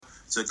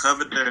to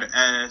cover their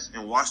ass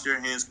and wash their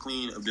hands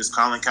clean of this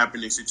Colin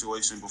Kaepernick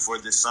situation before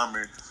this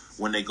summer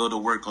when they go to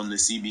work on the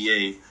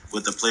CBA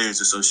with the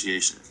Players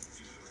Association.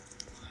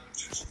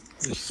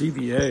 The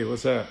CBA,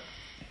 what's that?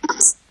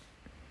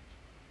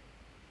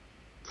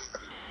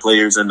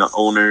 Players and the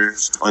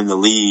owners on the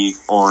league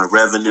on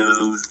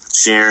revenue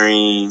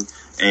sharing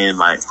and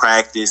like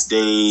practice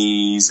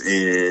days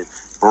and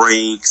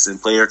breaks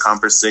and player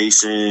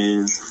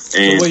compensation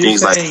and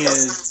things like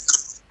that.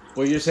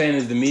 What you're saying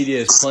is the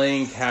media is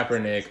playing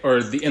Kaepernick,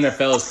 or the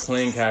NFL is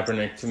playing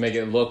Kaepernick to make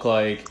it look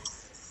like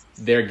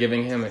they're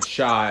giving him a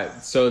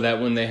shot so that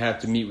when they have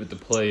to meet with the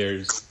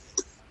players,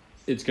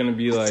 it's going to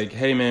be like,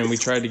 hey, man, we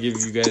tried to give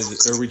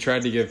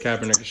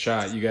Kaepernick a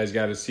shot. You guys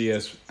got to see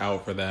us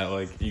out for that.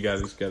 Like, you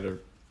guys got to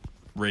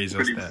raise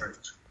us that.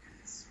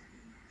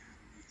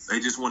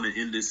 They just want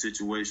to end this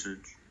situation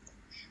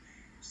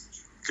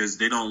because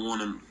they don't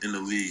want him in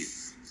the league.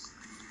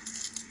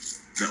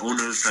 The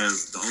owners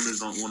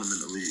don't want him in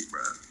the league,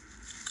 bro.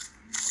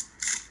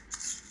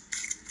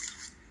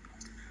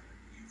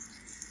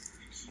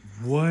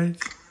 What?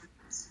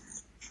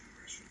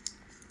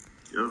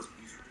 Yep.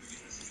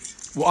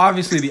 Well,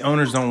 obviously the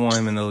owners don't want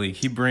him in the league.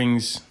 He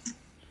brings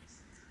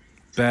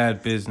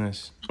bad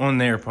business on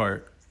their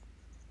part.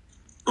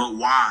 But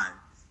why?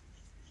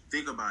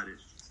 Think about it.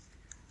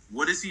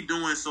 What is he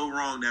doing so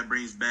wrong that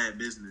brings bad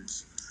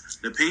business?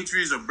 The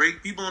Patriots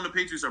people on the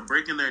Patriots are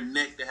breaking their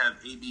neck to have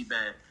AB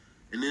back.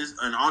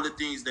 And all the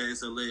things that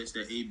it's alleged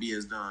that AB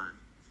has done.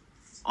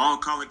 All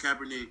Colin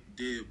Kaepernick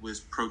did was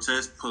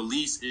protest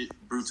police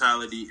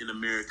brutality in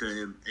America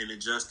and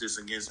injustice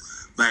against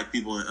black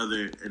people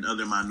and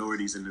other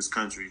minorities in this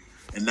country.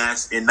 And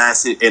that's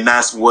it. And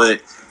that's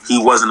what he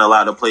wasn't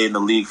allowed to play in the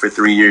league for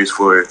 3 years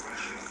for.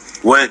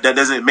 What that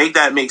doesn't make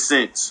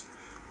sense.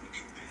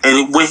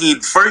 And when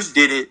he first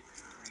did it,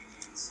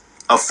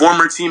 a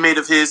former teammate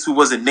of his who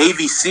was a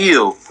Navy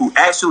SEAL who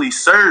actually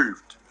served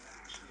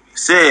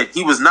said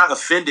he was not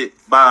offended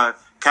by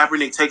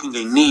Kaepernick taking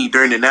a knee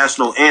during the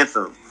national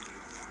anthem.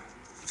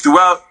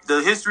 Throughout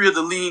the history of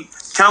the league,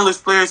 countless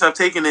players have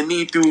taken a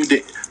knee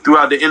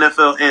throughout the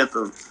NFL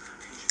anthem,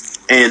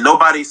 and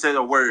nobody said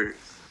a word.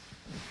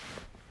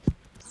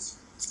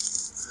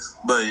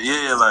 But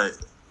yeah, like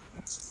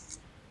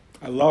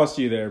I lost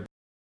you there,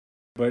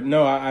 but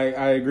no, I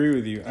agree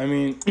with you. I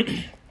mean,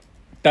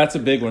 that's a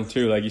big one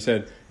too. Like you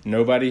said,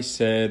 nobody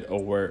said a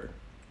word.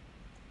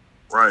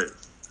 Right.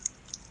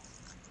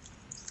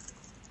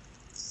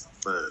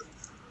 But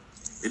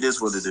it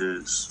is what it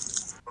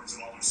is.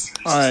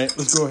 All right,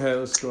 let's go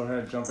ahead.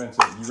 Jump into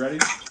it. You ready?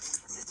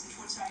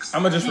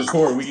 I'm going to just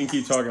record. We can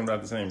keep talking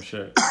about the same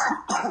shit.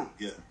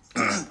 Yeah.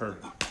 All right,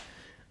 perfect.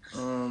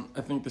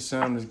 I think the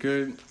sound is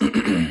good.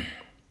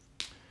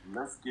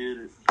 Let's get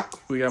it.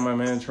 We got my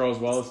man Charles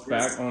Wallace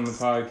back on the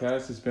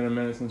podcast. It's been a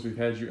minute since we've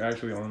had you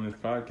actually on this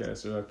podcast,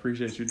 so I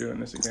appreciate you doing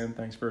this again.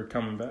 Thanks for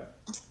coming back.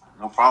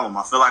 No problem.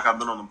 I feel like I've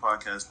been on the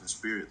podcast in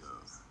spirit, though.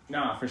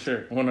 Nah, for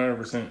sure.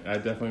 100%.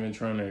 I've definitely been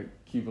trying to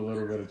keep a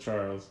little bit of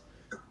Charles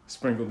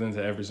sprinkled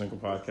into every single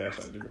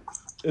podcast I do,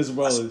 as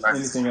well as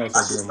anything else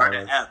I do in my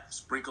life. App,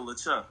 Sprinkle a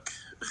Chuck.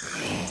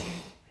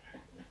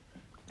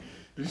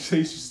 Did you say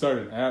you should start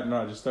an app?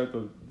 No, just start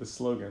the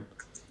slogan.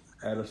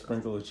 Add a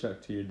sprinkle of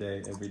Chuck to your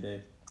day every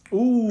day.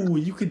 Ooh,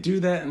 you could do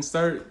that and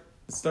start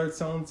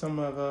selling some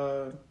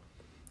of,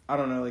 I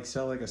don't know, like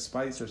sell like a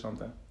spice or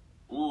something.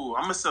 Ooh,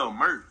 I'm going to sell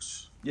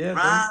merch. Yeah,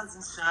 rise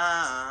and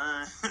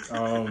shine.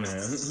 Oh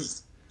man,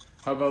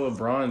 how about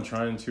LeBron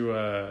trying to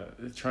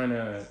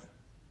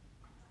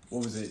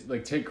what was it,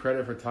 like take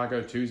credit for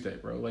Taco Tuesday,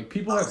 bro? Like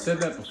people have said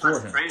that before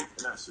him,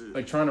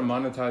 like trying to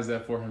monetize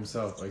that for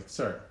himself. Like,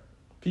 sir,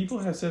 people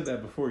have said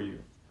that before you.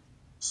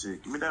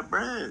 Shit, give me that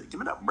bread.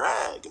 Give me that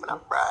bread. Give me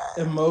that bread.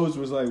 And Mose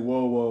was like,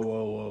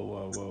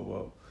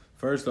 whoa.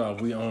 First off,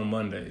 we own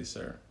Mondays,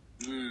 sir.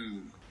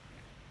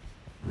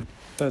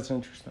 That's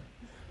interesting.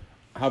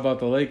 How about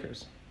the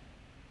Lakers?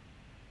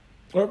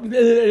 Or back. How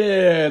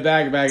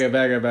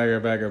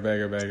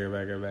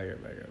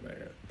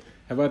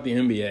about the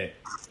NBA?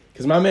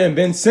 Because my man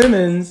Ben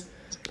Simmons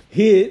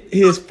hit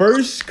his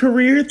first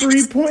career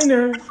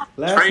 3-pointer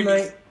last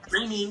night.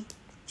 Training.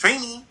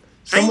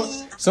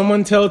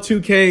 Someone tell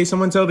 2K,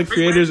 someone tell the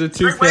creators of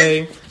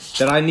 2K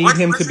that I need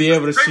him to be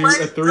able to shoot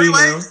a 3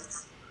 now.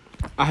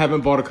 I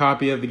haven't bought a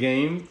copy of the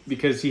game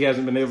because he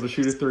hasn't been able to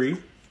shoot a 3.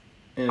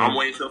 And I'm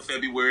waiting till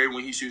February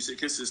when he shoots it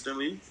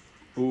consistently.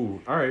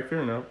 Ooh, all right,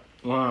 fair enough.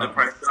 Wow. The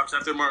price drops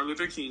after Martin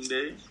Luther King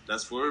Day.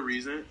 That's for a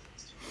reason.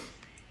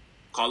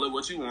 Call it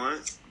what you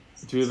want.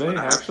 Do they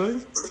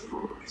actually?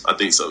 I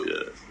think so,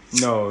 yeah.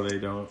 No, they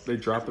don't. They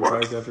drop the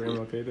price after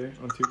MLK Day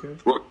on 2K?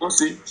 We'll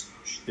see.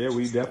 Yeah,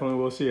 we definitely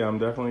will see. I'm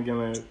definitely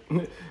going to...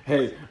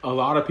 Hey, a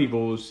lot of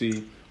people will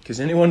see, because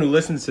anyone who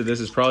listens to this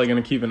is probably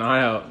going to keep an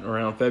eye out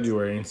around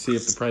February and see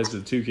if the price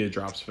of the 2K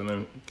drops for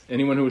them.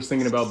 Anyone who was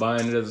thinking about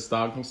buying it as a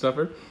stocking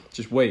stuffer,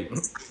 just wait.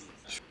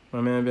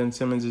 My man Ben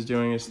Simmons is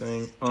doing his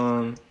thing.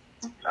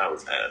 That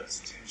was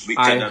ass.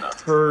 I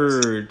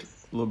heard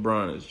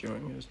LeBron is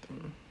doing his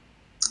thing.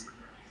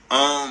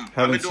 I've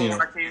been doing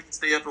what I can to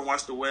stay up and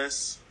watch the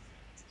West.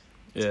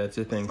 Yeah, it's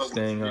a thing.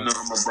 Staying You up. know,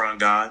 I'm a Brown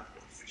guy.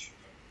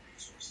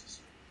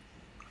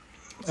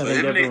 So think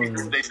him and everyone they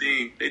doing their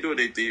thing. They doing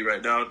their thing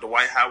right now.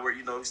 Dwight Howard,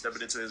 you know, he's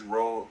stepping into his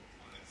role.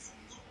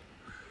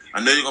 I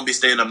know you're gonna be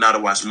staying up now to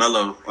watch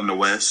Melo on the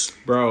West.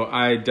 Bro,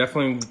 I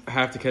definitely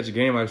have to catch a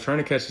game. I was trying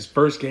to catch his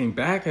first game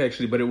back,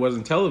 actually, but it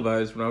wasn't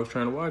televised when I was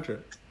trying to watch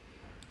it.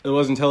 It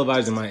wasn't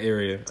televised in my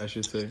area, I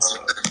should say.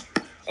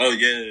 Oh,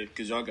 yeah,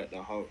 because y'all got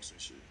the Hawks and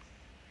shit.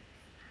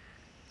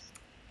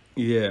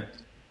 Yeah.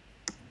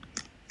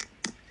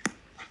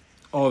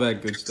 All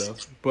that good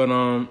stuff. But,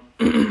 no,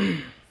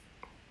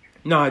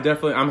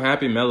 I'm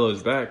happy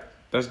Melo's back.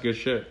 That's good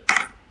shit.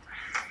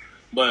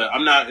 But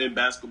I'm not in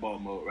basketball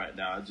mode right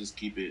now. I just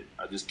keep.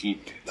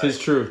 Tis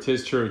true.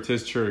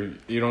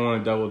 You don't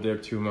want to double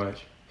dip too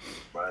much.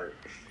 Right.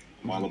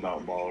 I'm all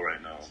about ball right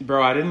now.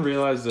 Bro, I didn't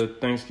realize that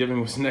Thanksgiving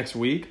was next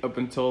week up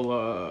until,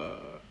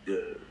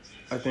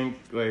 I think,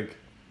 like,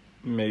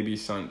 maybe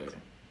Sunday.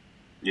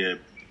 Yeah,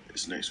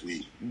 it's next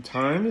week.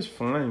 Time is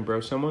flying,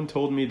 bro. Someone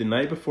told me the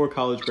night before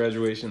college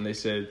graduation, they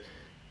said,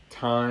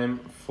 time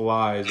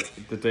flies.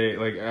 The day,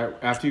 like,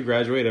 after you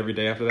graduate, every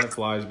day after that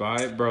flies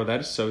by. Bro, that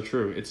is so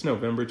true. It's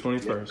November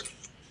 21st.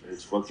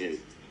 It's fucking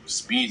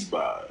speeds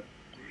by.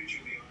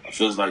 It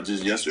feels like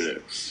just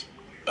yesterday.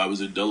 I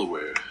was in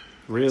Delaware.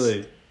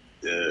 Really?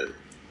 Yeah.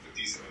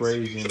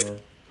 Crazy, man.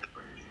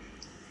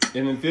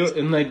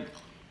 And like,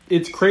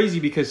 it's crazy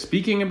because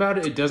speaking about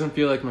it, it doesn't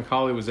feel like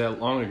Macaulay was that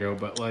long ago,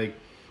 but like,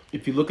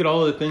 if you look at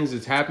all the things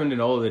that's happened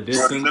and all of the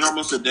distance... Bro, it's been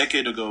almost a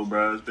decade ago,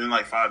 bro. It's been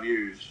like 5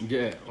 years.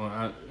 Yeah,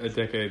 well, a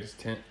decade is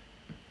 10.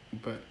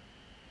 But,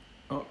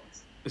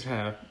 it's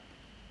half.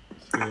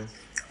 So, yeah.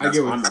 I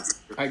get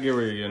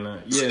where you're getting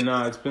at. Yeah,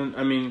 no, it's been...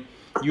 I mean,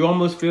 you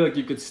almost feel like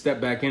you could step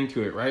back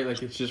into it, right?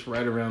 Like, it's just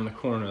right around the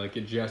corner. Like,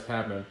 it just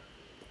happened.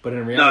 But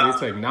in reality,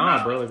 it's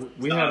like, bro. Like,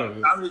 we had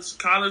a...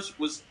 College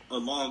was a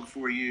long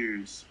 4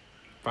 years.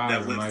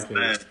 5 in my case.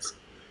 Fast.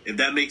 If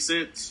that makes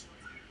sense...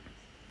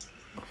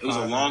 It was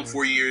a long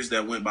 4 years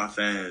that went by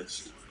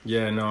fast.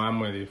 Yeah, no, I'm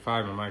with you.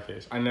 5 in my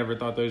case. I never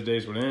thought those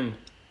days would end.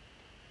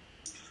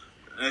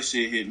 That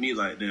shit hit me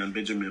like damn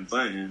Benjamin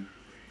Button.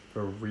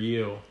 For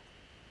real.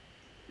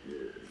 Yeah.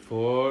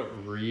 For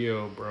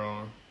real,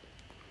 bro.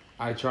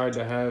 I tried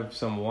to have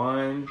some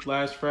wine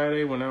last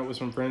Friday. Went out with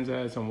some friends. I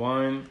had some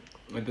wine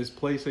at this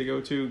place they go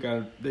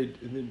to.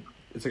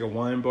 It's like a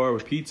wine bar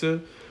with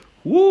pizza.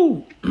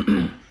 Woo!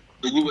 You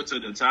went to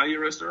the Italian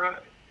restaurant?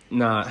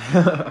 Nah.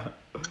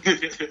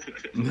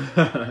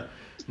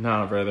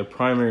 Nah, bro. The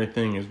primary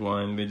thing is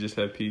wine. They just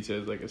have pizza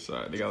as like a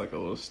side. They got like a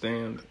little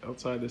stand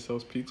outside that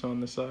sells pizza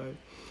on the side.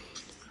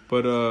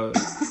 But let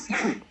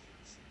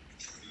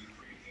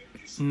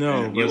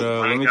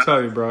me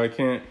tell you, bro. I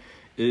can't.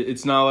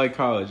 It's not like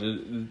college.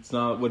 It's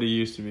not what it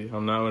used to be.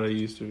 I'm not what I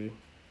used to be.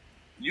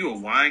 You a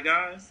wine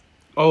guy?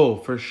 Oh,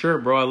 for sure,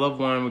 bro. I love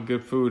wine with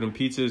good food, and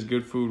pizza is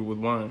good food with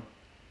wine.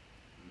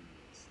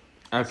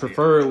 I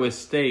prefer it with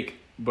steak,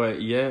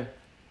 but yeah.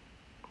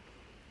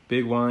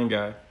 Big wine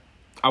guy.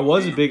 I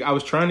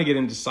was trying to get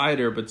into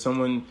cider, but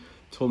someone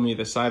told me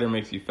the cider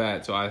makes you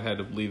fat, so I had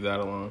to leave that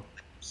alone.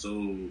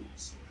 So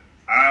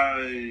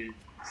I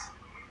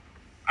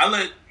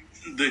let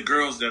the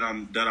girls that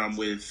I'm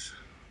with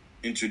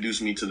introduce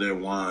me to their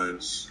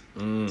wines.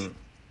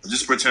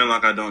 Just pretend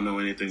like I don't know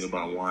anything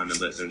about wine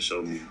and let them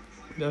show me.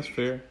 That's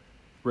fair.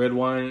 Red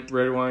wine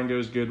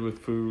goes good with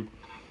food.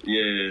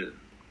 Yeah.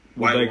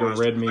 With like a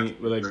red meat,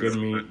 with like good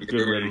meat,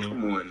 good red meat.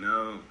 Come on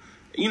now.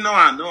 You know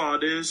I know all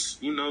this.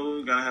 You know,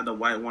 you gotta have the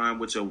white wine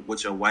with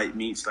your white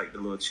meats, like the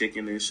little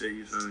chicken and shit,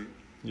 you feel me?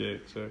 Yeah,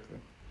 exactly.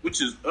 Which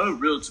is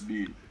unreal to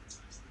me.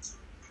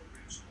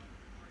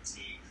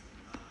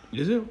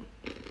 Is it?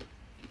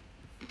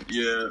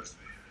 Yeah.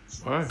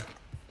 Why?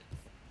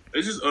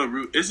 It's just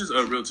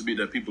unreal to me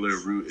that people are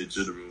rude in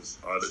general,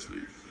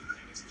 honestly.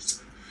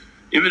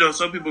 Even though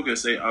some people can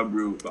say I'm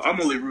rude, but I'm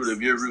only rude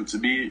if you're rude to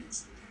me.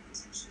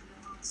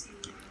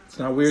 It's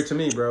not weird to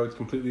me, bro. It's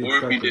completely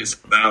expected. Or if you did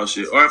some foul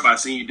shit. Or if I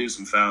seen you do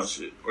some foul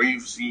shit. Or you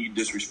see you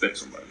disrespect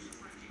somebody.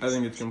 I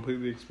think it's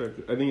completely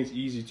expected. I think it's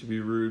easy to be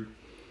rude.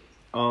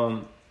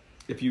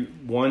 If you,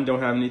 one, don't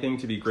have anything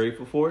to be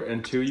grateful for,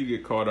 and two, you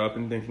get caught up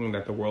in thinking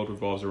that the world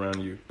revolves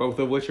around you. Both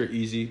of which are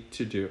easy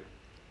to do.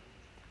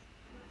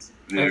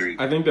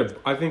 I think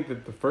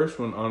that the first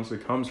one honestly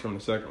comes from the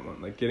second one,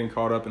 like getting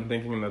caught up in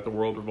thinking that the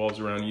world revolves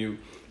around you,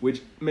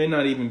 which may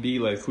not even be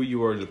like who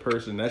you are as a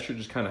person. That should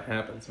just kind of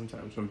happen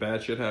sometimes. When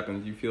bad shit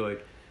happens, you feel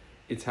like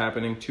it's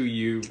happening to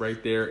you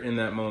right there in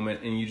that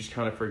moment, and you just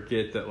kind of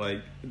forget that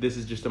like this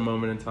is just a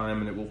moment in time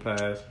and it will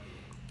pass,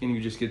 and you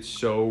just get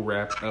so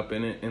wrapped up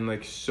in it and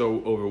like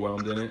so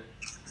overwhelmed in it.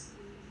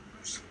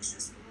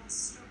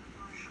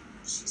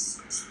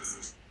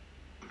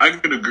 I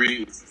could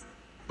agree.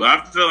 But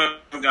I feel like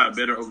I've gotten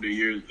better over the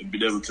years and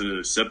been able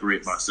to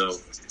separate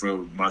myself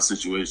from my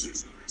situation.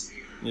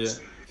 Yeah.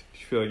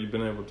 You feel like you've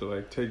been able to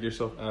like take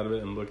yourself out of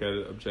it and look at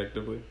it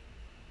objectively?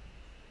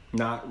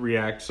 Not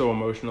react so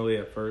emotionally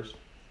at first?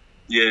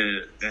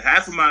 Yeah. And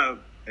half of my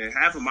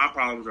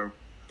problems are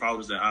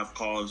problems that I've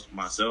caused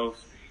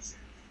myself.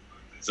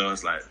 So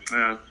it's like,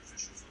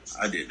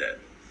 I did that.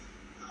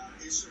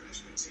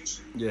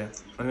 Yeah,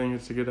 I think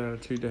it's a good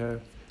attitude to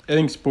have. I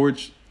think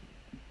sports.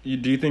 Do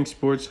you think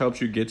sports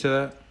helps you get to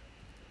that?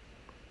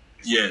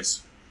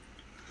 Yes.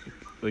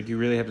 Like you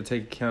really have to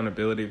take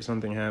accountability if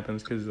something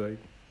happens, because like.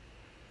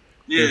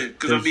 Yeah,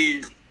 because I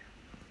mean,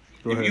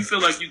 Go if ahead. you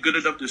feel like you're good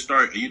enough to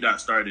start and you're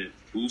not started,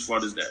 whose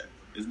fault is that?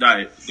 It's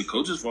not the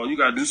coach's fault. You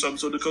gotta do something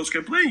so the coach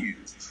can play you.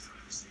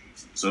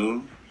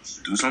 So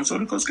do something so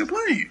the coach can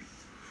play you.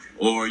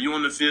 Or you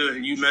on the field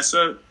and you mess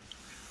up,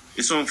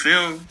 it's on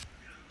film.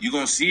 You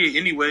gonna see it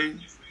anyway.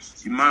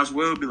 You might as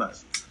well be like,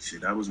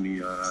 shit, that was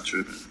me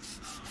tripping.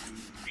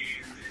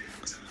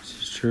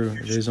 It's true.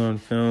 It is on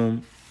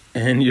film,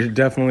 and you're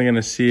definitely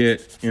gonna see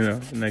it. You know,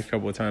 the next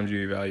couple of times you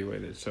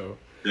evaluate it. So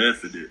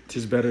Definitely.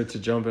 it's better to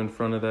jump in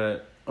front of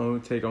that.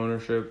 Take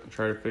ownership and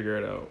try to figure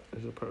it out.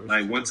 As opposed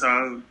Like to one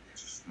time,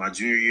 my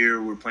junior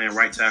year, we were playing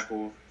right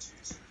tackle.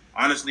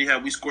 Honestly,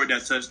 had we scored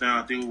that touchdown,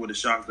 I think we would have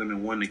shocked them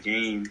and won the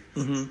game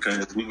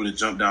because we would have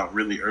jumped out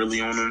really early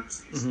on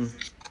them.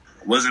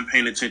 Wasn't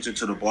paying attention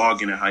to the ball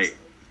getting height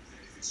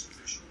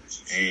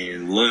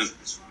and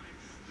looked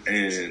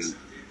and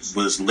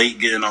was late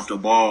getting off the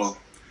ball.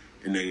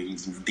 And then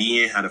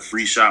DN had a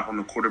free shot on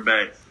the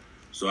quarterback.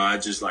 So I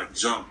just like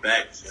jumped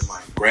back and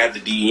like grabbed the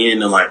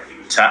DN and like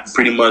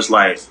pretty much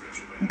like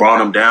brought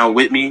him down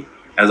with me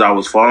as I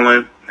was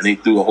falling. And they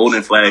threw a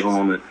holding flag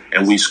on it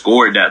and we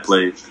scored that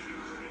play.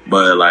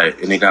 But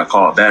like, and it got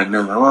called back. And they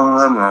were like,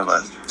 I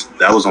was like,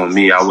 that was on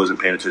me. I wasn't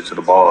paying attention to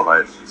the ball.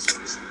 Like,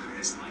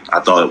 I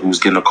thought we was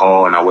getting a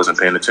call and I wasn't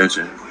paying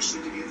attention.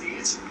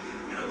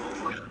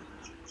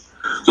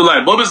 So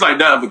like, moments like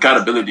that of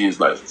accountability is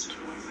like,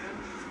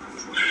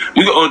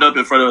 you can hold up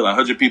in front of like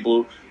 100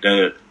 people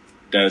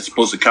that's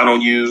supposed to count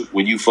on you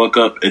when you fuck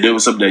up, and there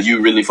was something that you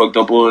really fucked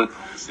up on,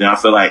 then I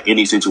feel like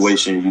any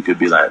situation you could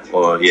be like,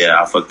 oh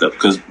yeah, I fucked up.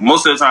 Because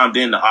most of the time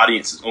then the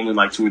audience is only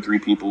like 2 or 3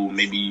 people,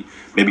 maybe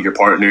your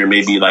partner,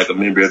 maybe like a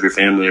member of your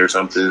family or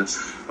something,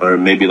 or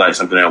maybe like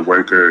something at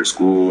work or at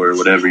school or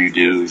whatever you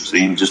do. So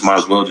you just might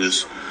as well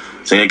just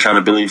take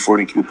accountability for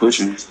it and keep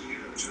pushing.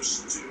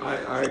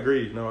 I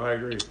agree. No, I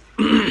agree.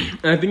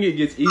 And I think it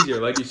gets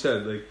easier, like you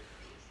said, like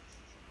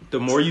the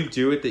more you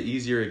do it, the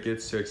easier it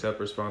gets to accept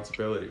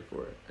responsibility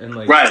for it. And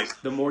like Right.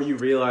 the more you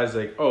realize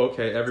like, oh,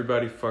 okay,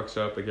 everybody fucks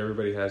up, like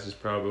everybody has this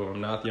problem,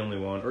 I'm not the only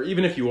one. Or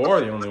even if you are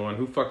the only one,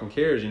 who fucking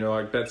cares? You know,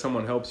 like that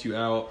someone helps you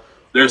out.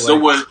 There's or,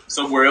 like, someone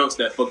somewhere else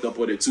that fucked up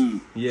with it too.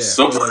 yeah, or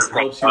Somewhere like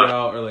helps you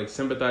out, or like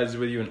sympathizes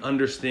with you and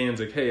understands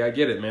like, hey, I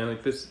get it, man.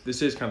 Like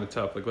this is kind of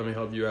tough. Like let me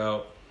help you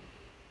out.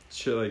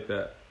 Shit like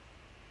that.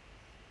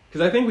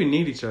 Because I think we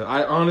need each other.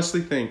 I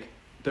honestly think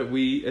that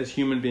we as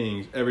human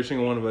beings, every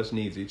single one of us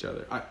needs each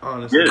other. I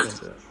honestly think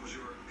that.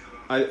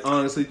 I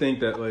honestly think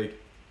that like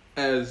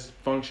as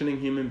functioning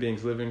human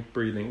beings, living,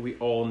 breathing, we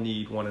all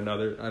need one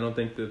another. I don't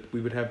think that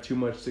we would have too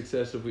much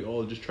success if we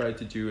all just tried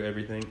to do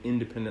everything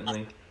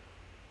independently.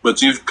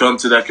 But you've come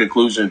to that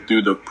conclusion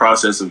through the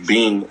process of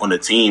being on a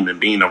team and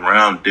being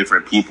around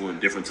different people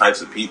and different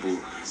types of people.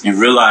 You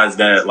realize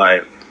that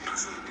like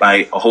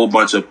a whole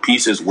bunch of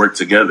pieces work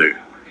together.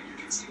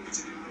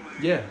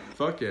 Yeah,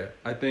 fuck yeah.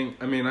 I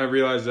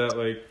realized that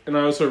like, and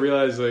I also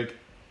realized like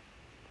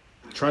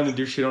trying to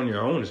do shit on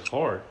your own is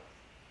hard.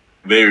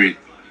 Very.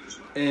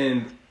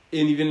 And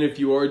even if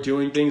you are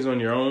doing things on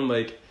your own,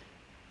 like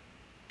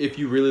if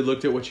you really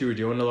looked at what you were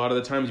doing, a lot of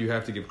the times you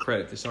have to give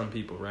credit to some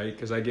people, right?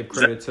 Because I give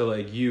credit to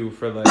like you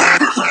for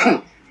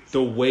like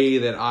the way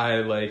that I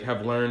like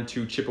have learned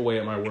to chip away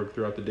at my work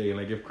throughout the day, and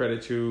I give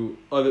credit to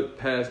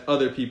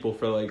other people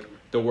for like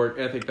the work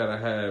ethic that I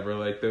have, or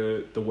like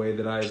the way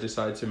that I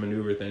decide to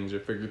maneuver things or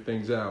figure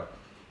things out.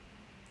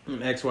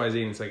 And X, Y,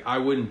 Z, and it's like I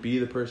wouldn't be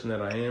the person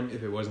that I am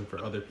if it wasn't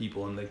for other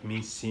people and like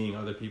me seeing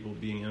other people,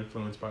 being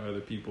influenced by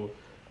other people.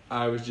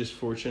 I was just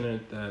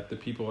fortunate that the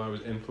people I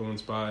was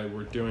influenced by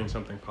were doing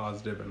something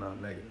positive and not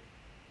negative.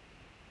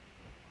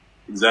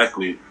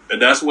 Exactly.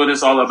 And that's what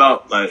it's all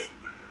about.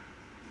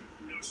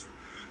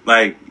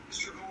 Like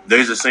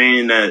there's a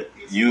saying that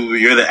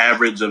you're the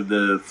average of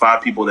the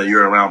 5 people that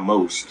you're around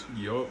most.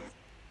 Yup.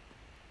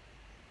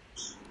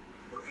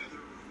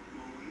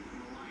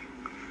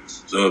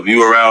 So if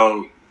you're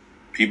around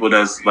people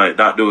that's like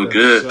not doing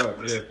good, suck.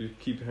 Yeah, if you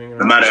keep hanging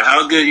no matter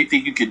how good you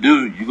think you can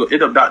do, you go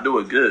end up not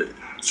doing good.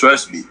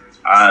 Trust me.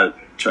 I'm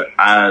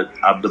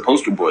the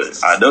poster boy.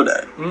 I know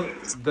that.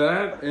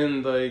 That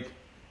and like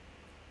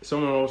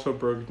someone also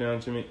broke it down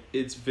to me.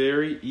 It's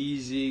very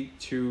easy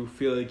to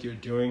feel like you're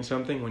doing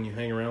something when you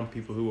hang around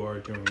people who are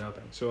doing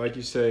nothing. So like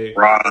you say,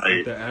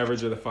 right, the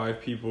average of the 5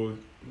 people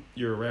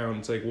you're around,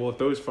 it's like, well, if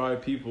those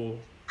 5 people,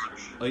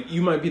 like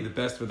you might be the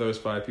best with those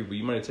 5 people,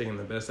 you might have taken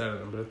the best out of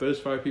them, but if those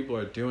 5 people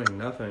are doing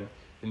nothing,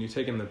 then you're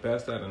taking the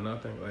best out of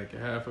nothing. Like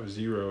half of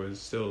 0 is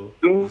still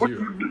 0. What are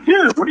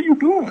you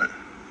doing?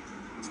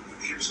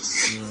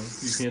 You know,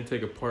 you can't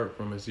take a part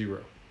from a 0.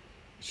 You're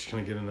just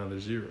gonna get another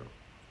 0.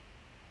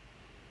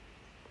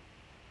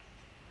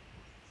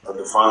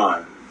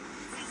 Undefined.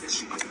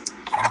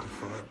 God,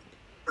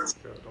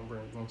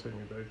 don't take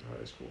me back to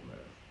high school, man.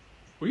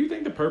 What do you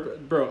think the purpose,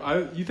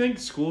 bro? You think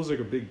school's like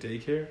a big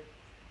daycare?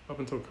 Up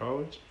until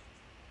college?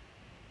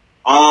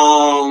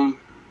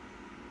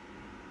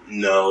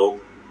 No.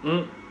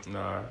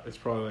 Nah, it's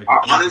probably like...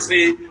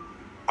 I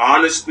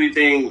honestly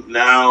think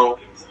now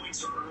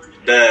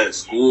that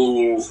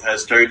school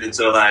has turned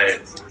into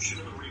like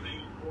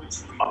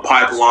a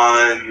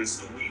pipeline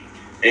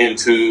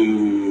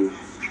into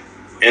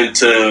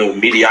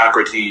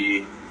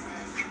mediocrity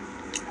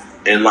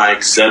and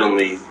like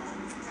settling.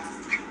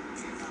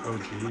 Oh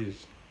jeez,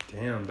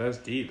 damn, that's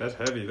deep. That's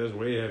heavy. That's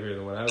way heavier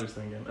than what I was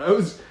thinking. I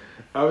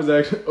was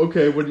actually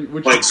okay.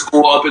 What like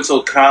school up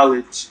until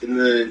college, and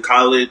then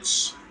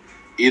college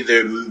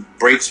either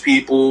breaks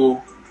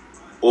people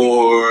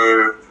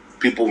or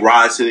people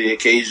rise to the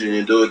occasion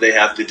and do what they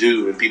have to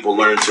do, and people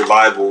learn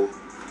survival.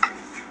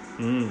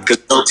 Because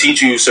they'll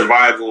teach you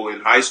survival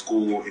in high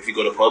school if you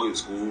go to public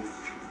school.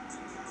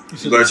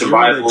 You learn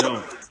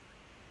survival.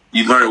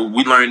 We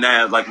learn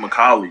that like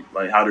Macaulay,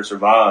 like how to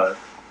survive,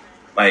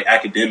 like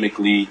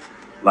academically,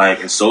 like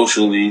and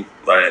socially,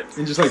 like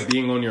and just like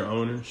being on your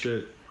own and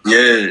shit.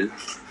 Yeah.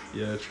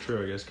 Yeah, that's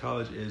true. I guess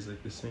college is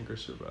like the sink or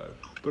survive.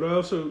 But I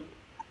also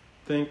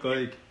think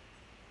like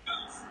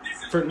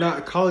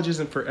college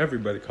isn't for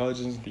everybody. College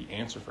isn't the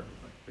answer for everybody.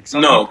 Like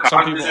some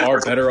people are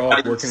better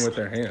off working with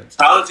their hands.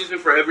 College isn't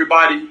for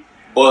everybody,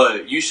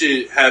 but you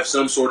should have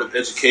some sort of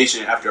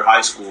education after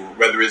high school,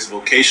 whether it's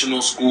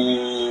vocational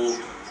school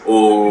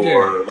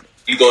or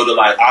you go to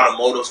like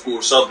automotive school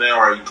or something,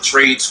 or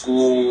trade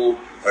school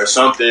or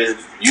something.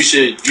 You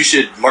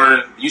should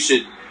learn. You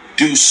should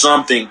do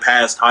something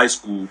past high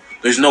school.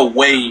 There's no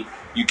way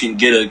you can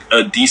get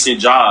a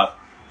decent job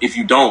if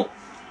you don't.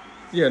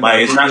 Yeah, like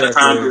it's not the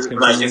time.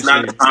 Like it's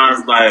not the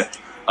time. Like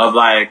of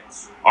like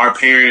our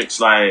parents.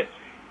 Like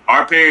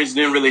our parents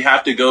didn't really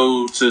have to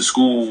go to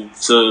school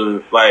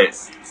to like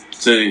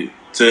to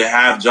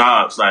have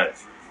jobs. Like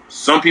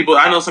some people,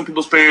 I know some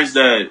people's parents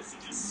that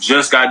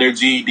just got their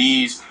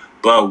GEDs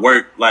but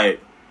work like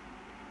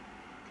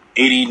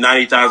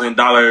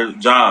 $80,000-$90,000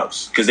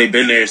 jobs because they've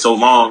been there so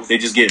long. They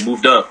just get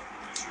moved up.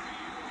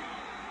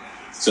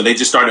 So they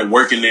just started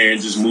working there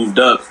and just moved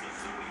up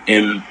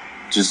and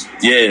just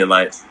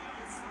like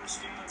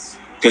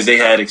because they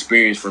had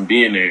experience from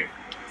being there.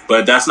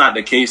 But that's not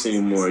the case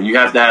anymore. You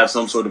have to have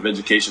some sort of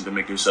education to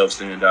make yourself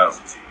stand out.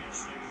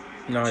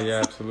 No, yeah,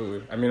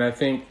 absolutely. I mean, I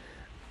think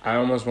I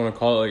almost want to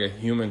call it like a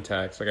human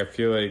tax. Like I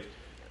feel like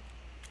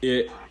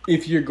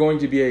if you're going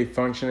to be a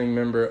functioning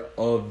member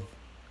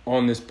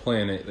on this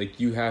planet, like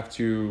you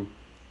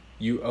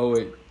owe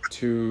it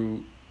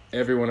to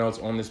everyone else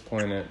on this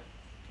planet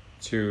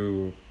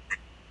to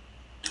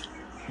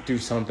do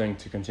something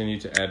to continue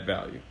to add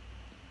value.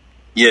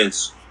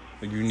 Yes.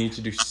 Like you need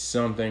to do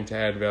something to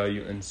add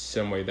value in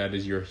some way. That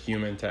is your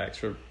human tax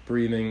for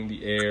breathing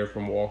the air,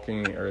 from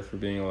walking the earth, for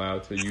being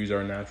allowed to use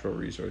our natural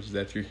resources.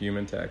 That's your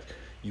human tax.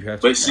 You have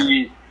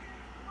to.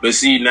 But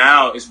see,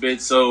 now it's been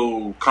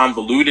so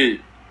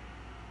convoluted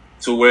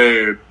to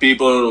where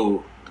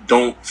people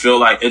don't feel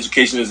like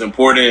education is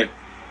important,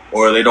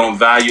 or they don't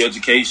value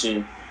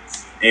education,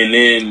 and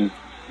then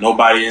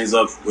nobody ends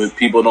up with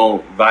people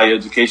don't value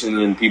education,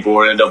 and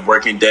people end up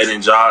working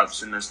dead-end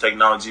jobs. And as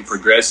technology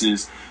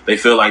progresses, they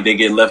feel like they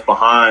get left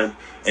behind,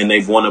 and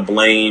they want to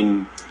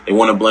blame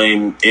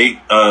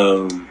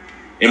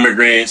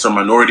immigrants or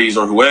minorities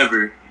or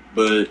whoever.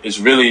 But it's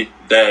really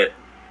that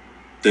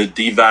the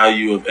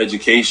devalue of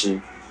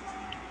education.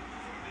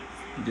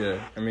 Yeah,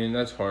 I mean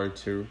that's hard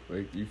too.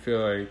 Like you feel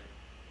like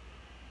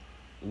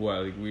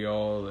like we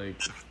all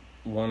like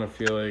want to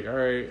feel like, all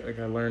right, like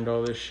I learned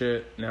all this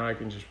shit, now I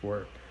can just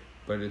work.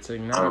 But it's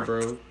like, nah,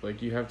 bro.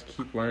 Like you have to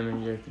keep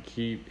learning. You have to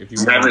keep. If you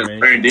haven't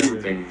learned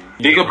anything,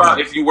 think about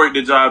if you worked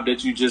the job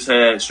that you just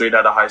had straight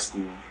out of high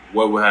school.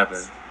 What would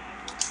happen?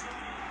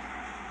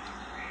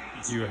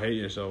 You would hate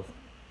yourself.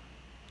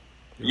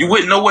 You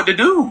wouldn't know what to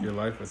do. Your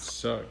life would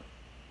suck.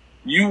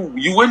 You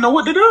wouldn't know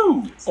what to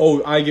do.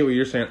 Oh, I get what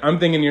you're saying. I'm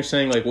thinking you're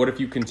saying like, what if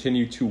you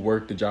continue to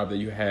work the job that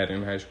you had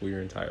in high school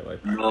your entire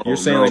life? You're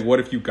saying like, what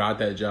if you got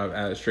that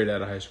job straight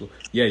out of high school?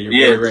 Yeah, you're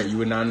very right. You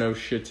would not know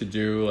shit to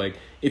do. Like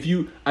if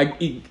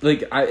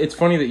it's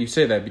funny that you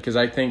say that, because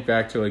I think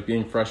back to like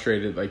being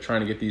frustrated, like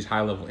trying to get these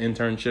high level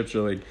internships,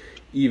 or like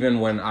even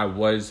when I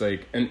was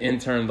like an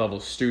intern level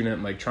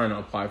student, like trying to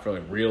apply for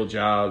like real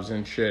jobs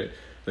and shit.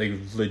 Like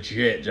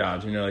legit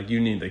jobs, you know, like you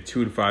need like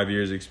 2 to 5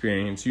 years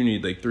experience. You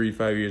need like 3 to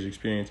 5 years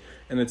experience.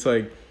 And it's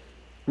like,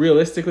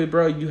 realistically,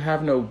 bro, you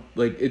have no,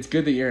 like, it's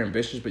good that you're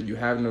ambitious, but you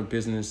have no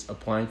business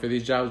applying for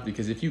these jobs,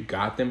 because if you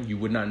got them, you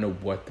would not know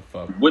what the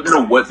fuck. Wouldn't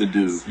know what to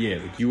do. Yeah,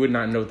 like you would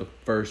not know the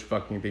first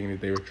fucking thing that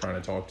they were trying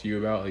to talk to you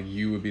about. Like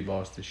you would be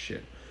lost as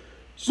shit.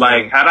 So,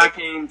 like, had I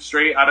came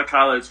straight out of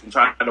college and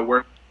trying to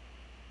work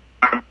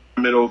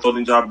middle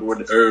clothing job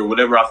or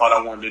whatever I thought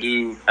I wanted to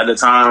do at the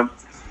time,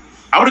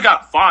 I would have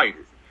got fired.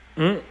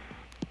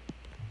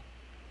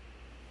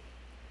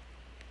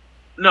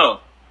 No,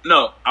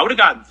 I would have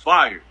gotten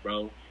fired,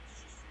 bro.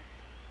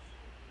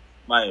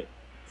 Like,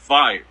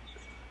 fired.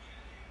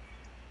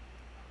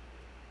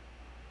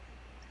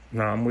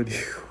 No, I'm with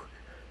you.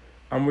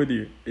 I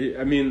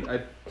mean,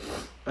 I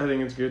I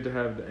think it's good to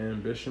have the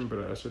ambition, but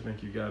I also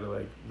think you gotta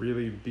like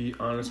really be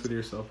honest with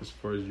yourself as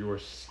far as your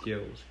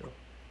skills go.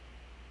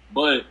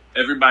 But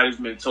everybody's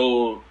been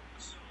told,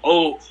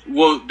 oh,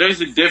 well,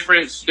 there's a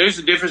difference. There's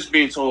a difference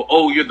being told,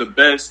 oh, you're the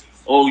best.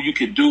 Oh, you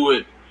can do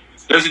it.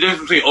 There's a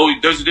difference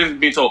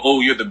being told, oh,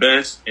 you're the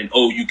best, and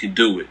oh, you can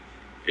do it.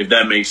 If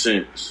that makes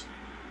sense.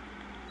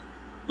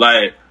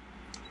 Like,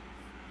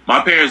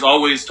 my parents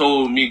always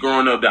told me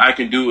growing up that I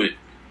can do it,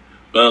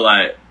 but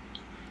like,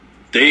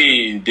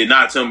 they did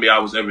not tell me I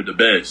was ever the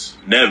best.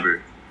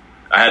 Never.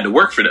 I had to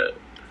work for that.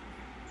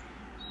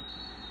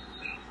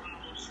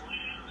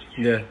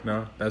 Yeah,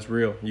 no, that's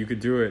real. You could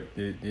do it.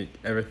 You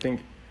ever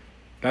think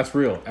that's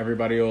real?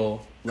 Everybody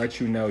will let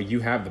you know you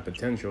have the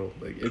potential.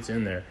 Like, it's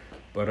in there.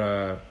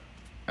 But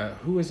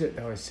who is it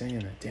that was saying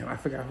that? Damn, I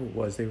forgot who it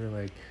was. They were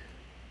like,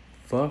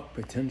 fuck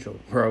potential,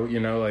 bro. You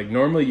know, like,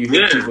 normally you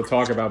hear people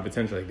talk about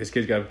potential. Like, this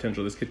kid's got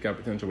potential, this kid's got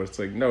potential. But it's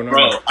like, no.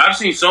 Bro, I've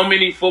seen so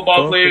many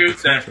football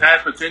players that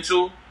had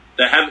potential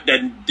that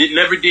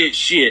never did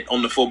shit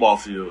on the football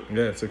field.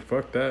 Yeah, it's like,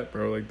 fuck that,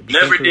 bro. Like, the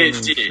never did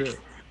shit.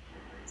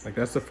 Like,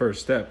 that's the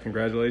first step.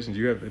 Congratulations,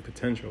 you have the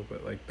potential.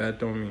 But, like, that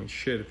don't mean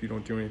shit if you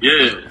don't do anything.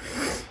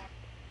 Yeah.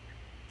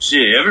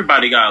 Shit,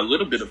 everybody got a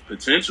little bit of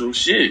potential.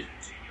 Shit.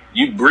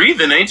 You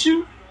breathing, ain't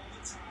you?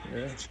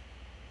 Yeah.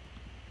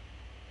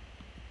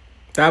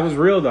 That was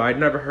real, though. I'd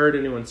never heard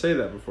anyone say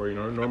that before, you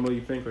know. Normally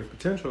you think, like,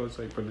 potential. It's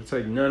like, but it's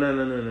like, no.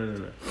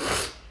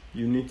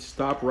 You need to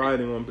stop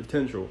riding on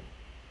potential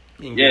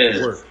and get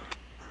to work.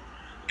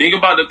 Think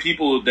about the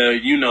people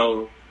that, you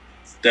know,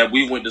 that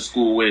we went to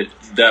school with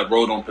that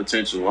rode on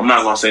potential. I'm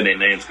not going to say their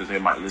names because they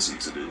might listen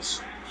to this.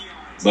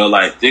 But,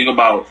 like, think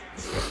about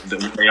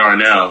what they are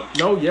now.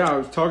 No, yeah, I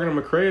was talking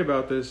to McCray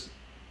about this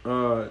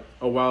a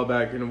while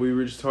back, and we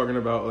were just talking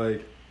about,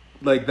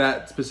 like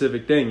that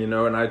specific thing, you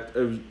know,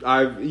 and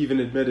I've even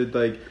admitted,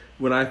 like,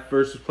 when I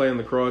first was playing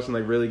lacrosse and,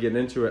 like, really getting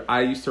into it,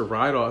 I used to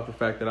ride off the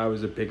fact that I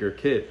was a bigger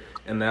kid,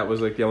 and that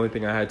was, like, the only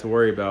thing I had to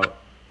worry about.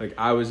 Like,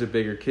 I was a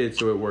bigger kid,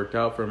 so it worked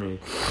out for me.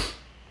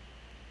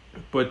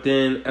 But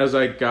then as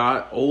I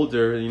got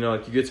older, you know,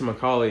 like, you get to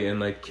Macaulay and,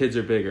 like, kids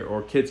are bigger,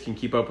 or kids can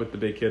keep up with the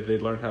big kid. They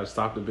learn how to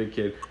stop the big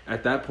kid.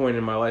 At that point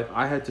in my life,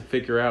 I had to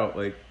figure out,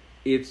 like,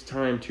 it's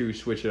time to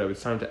switch it up.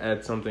 It's time to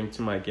add something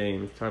to my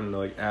game. It's time to,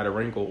 like, add a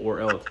wrinkle, or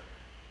else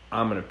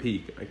I'm going to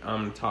peak. Like,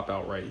 I'm going to top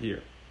out right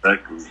here.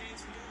 Exactly.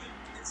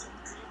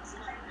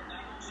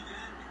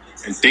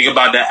 And think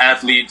about the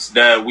athletes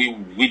that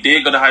we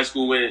did go to high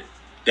school with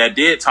that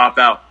did top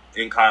out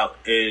in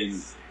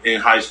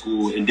high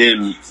school and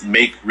didn't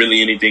make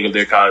really anything of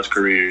their college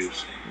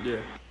careers. Yeah.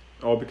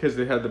 All because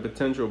they had the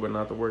potential but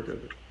not the work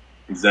ethic.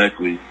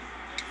 Exactly.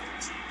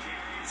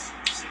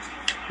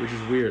 Which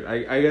is weird.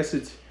 I guess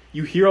it's,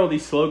 you hear all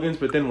these slogans,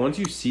 but then once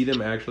you see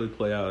them actually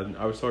play out, and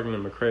I was talking to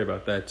McCray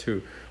about that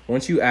too.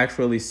 Once you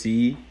actually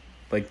see,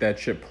 like, that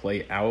shit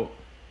play out,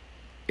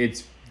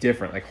 it's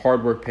different. Like,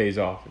 hard work pays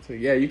off. It's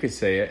like, yeah, you could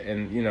say it,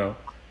 and, you know,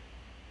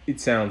 it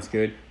sounds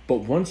good.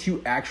 But once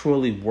you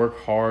actually work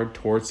hard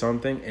towards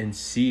something and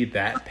see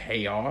that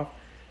pay off,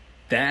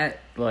 that,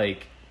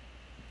 like,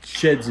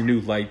 sheds a new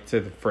light to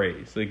the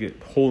phrase. Like, a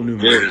whole new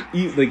meaning.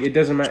 Like, it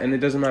doesn't matter, and it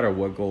doesn't matter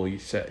what goal you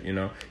set, you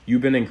know.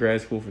 You've been in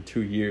grad school for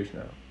 2 years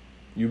now.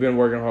 You've been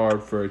working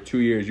hard for 2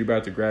 years. You're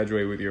about to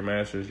graduate with your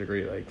master's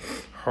degree. Like,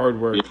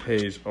 hard work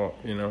pays off,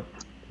 you know.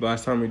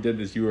 Last time we did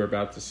this, you were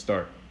about to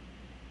start.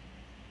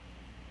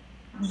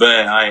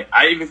 But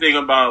I even think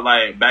about,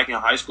 like, back in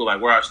high school, like,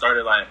 where I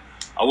started, like,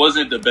 I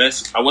wasn't the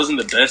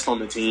best on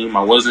the team.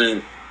 I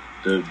wasn't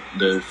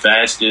the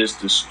fastest,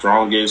 the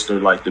strongest,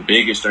 or, like, the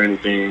biggest or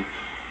anything.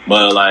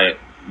 But, like,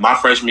 my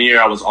freshman year,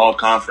 I was all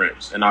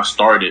conference, and I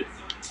started.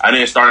 I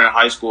didn't start in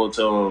high school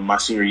until my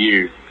senior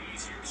year.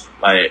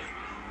 Like,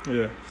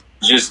 yeah,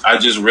 I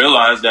just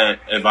realized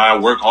that if I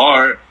work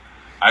hard,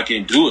 I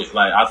can do it.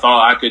 Like, I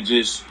thought I could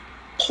just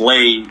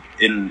play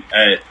and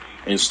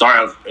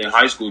start in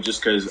high school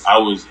just because I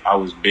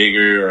was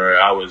bigger or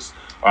I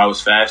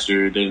was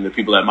faster than the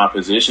people at my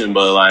position.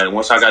 But, like,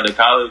 once I got to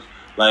college,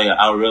 like,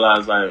 I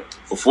realized, like,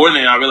 before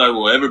then, I realized,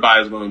 well,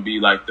 everybody's going to be,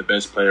 like, the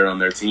best player on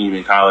their team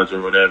in college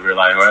or whatever,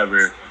 like,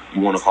 however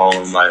you want to call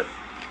them. Like,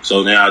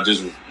 so then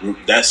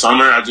that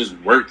summer, I just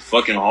worked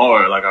fucking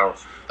hard. Like,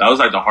 that was,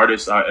 like, the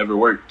hardest I ever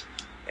worked,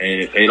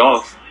 and it paid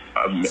off.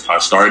 I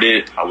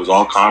started, I was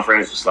all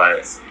conference,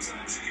 like,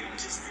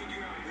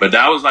 but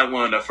that was, like,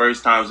 one of the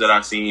first times that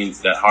I seen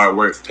that hard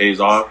work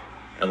pays off,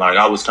 and, like,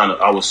 I was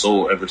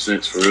sold ever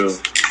since, for real.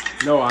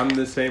 No, I'm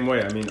the same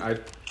way. I mean,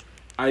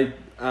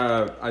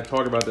 I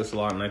talk about this a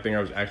lot, and I think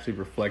I was actually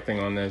reflecting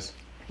on this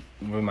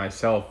with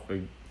myself,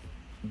 like,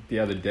 the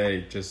other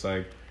day. Just,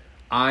 like,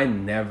 I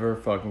never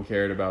fucking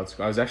cared about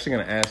school. I was actually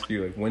going to ask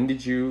you, like, when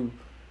did you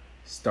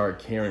start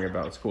caring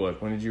about school?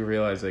 Like, when did you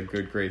realize that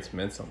good grades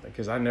meant something?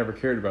 Because I never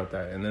cared about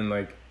that. And then,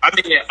 like, I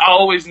mean, I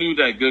always knew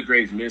that good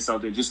grades meant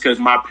something just because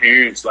my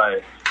parents,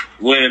 like,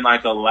 wouldn't,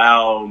 like,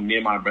 allow me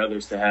and my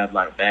brothers to have,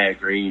 like, bad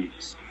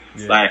grades.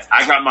 Yeah. Like,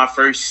 I got my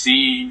first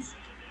C,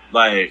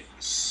 like,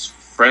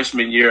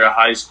 freshman year of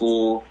high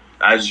school,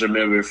 I just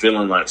remember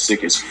feeling like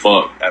sick as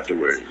fuck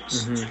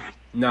afterwards.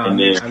 Mm-hmm. No, I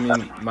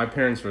mean, my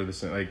parents were the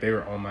same. Like, they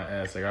were on my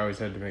ass. Like, I always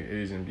had to make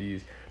A's and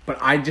B's. But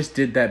I just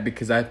did that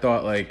because I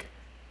thought, like,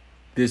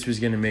 this was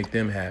going to make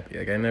them happy.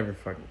 Like, I never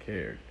fucking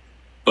cared.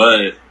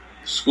 But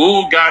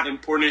school got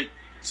important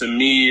to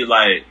me,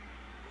 like,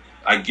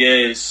 I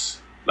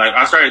guess, like,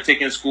 I started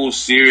taking school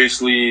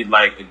seriously,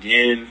 like,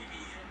 again.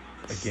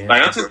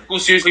 Like, I took school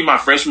seriously my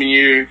freshman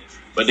year,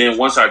 but then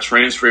once I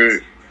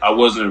transferred, I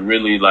wasn't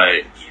really,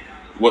 like,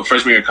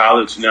 freshman year of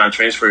college, and then I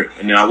transferred,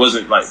 and then I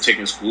wasn't, like,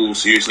 taking school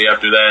seriously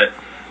after that,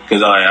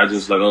 because I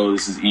just, like, oh,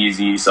 this is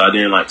easy, so I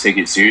didn't, like, take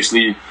it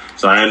seriously.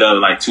 So I ended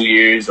up, like, 2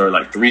 years or,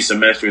 like, 3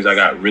 semesters, I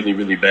got really,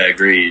 really bad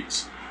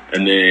grades.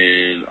 And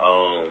then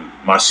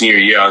my senior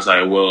year, I was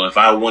like, well, if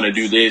I want to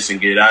do this and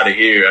get out of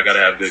here, I got to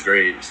have good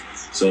grades.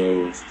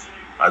 So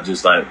I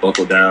just, like,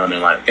 buckled down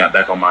and, like, got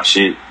back on my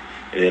shit.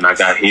 And then I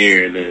got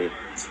here and then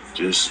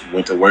just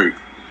went to work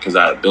because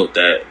I built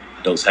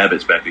those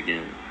habits back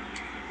again.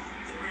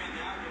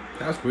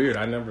 That's weird.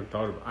 I never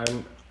thought of I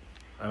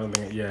don't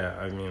think, yeah,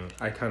 I mean,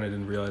 I kind of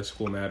didn't realize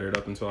school mattered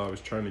up until I was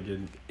trying to get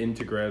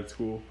into grad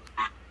school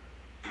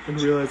and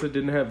realized I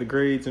didn't have the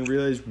grades and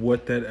realized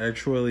what that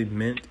actually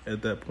meant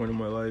at that point in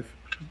my life.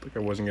 Like, I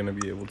wasn't going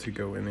to be able to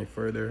go any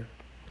further.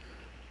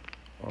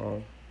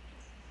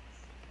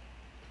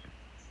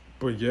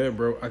 But yeah,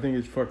 bro, I think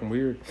it's fucking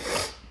weird.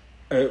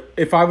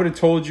 If I would have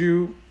told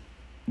you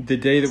the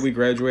day that we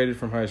graduated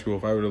from high school,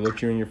 if I would have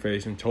looked you in your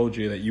face and told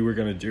you that you were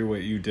going to do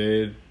what you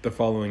did the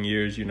following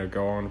years, you know,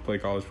 go on to play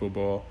college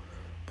football,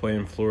 play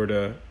in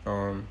Florida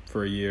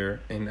for a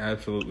year, and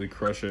absolutely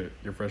crush it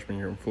your freshman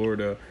year in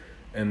Florida,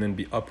 and then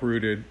be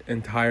uprooted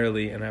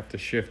entirely and have to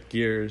shift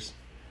gears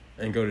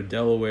and go to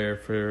Delaware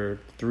for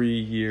 3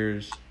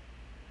 years,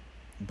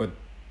 but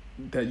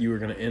that you were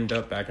going to end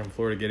up back in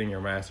Florida getting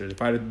your master's.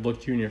 If I had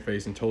looked you in your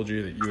face and told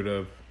you that you would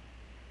have,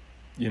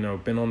 you know,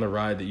 been on the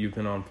ride that you've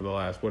been on for the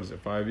last,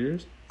 5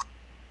 years?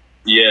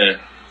 Yeah.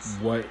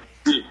 What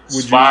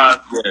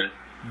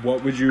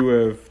would you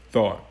have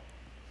thought?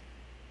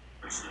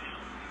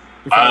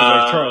 If I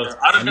was like, Charles,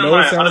 I know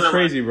it sounds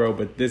crazy, bro,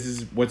 but this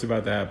is what's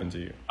about to happen to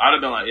you. I'd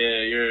have been like,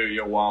 yeah,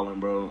 you're wilding,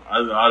 bro.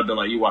 I'd have been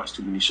like, you watch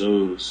too many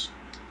shows.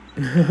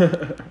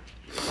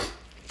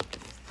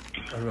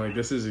 I'm like,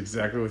 this is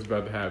exactly what's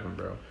about to happen,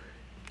 bro.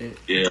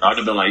 Yeah, I'd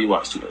have been like, you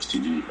watch too much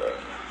TV, bro.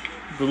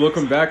 But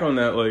looking back on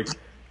that, like,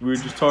 we were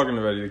just talking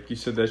about it. Like, you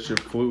said that shit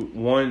flew.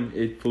 1,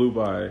 it flew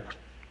by.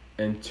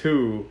 And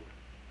 2,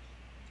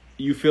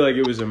 you feel like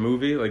it was a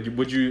movie? Like,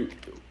 would you...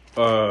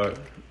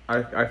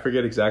 I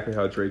forget exactly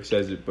how Drake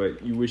says it,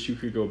 but you wish you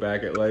could go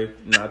back at life,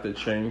 not to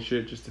change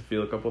shit, just to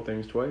feel a couple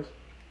things twice?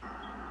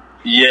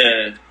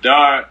 Yeah.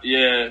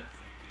 Yeah.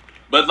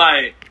 But,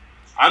 like,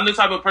 I'm the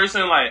type of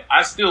person, like,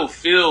 I still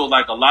feel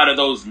like a lot of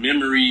those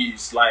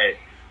memories, like,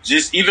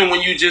 just even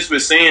when you just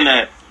was saying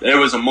that, there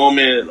was a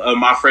moment of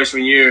my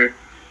freshman year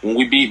when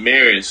we beat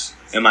Marist,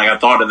 and, like, I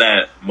thought of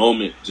that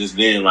moment just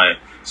then, like,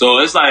 so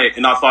it's like,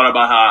 and I thought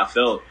about how I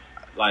felt.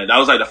 Like, that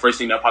was, like, the first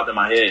thing that popped in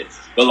my head.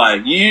 But,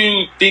 like,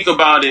 you think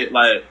about it,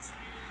 like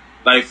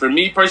for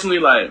me personally,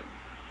 like,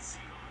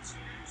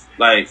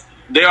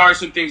 there are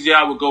some things, yeah,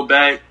 I would go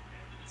back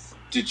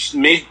to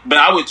make, but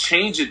I would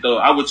change it, though.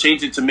 I would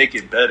change it to make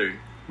it better.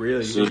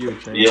 Really? So, you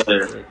would change yeah.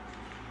 it?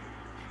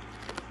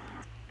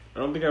 I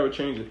don't think I would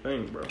change a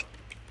thing, bro.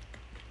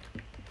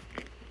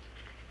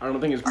 I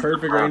don't think it's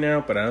perfect right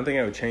now, but I don't think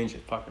I would change a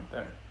fucking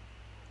thing.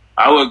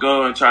 I would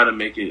go and try to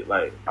make it,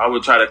 like, I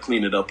would try to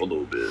clean it up a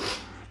little bit.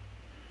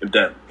 If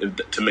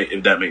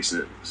that makes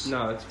sense.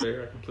 No, that's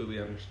fair. I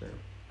completely understand.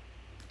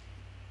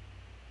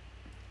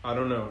 I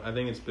don't know. I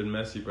think it's been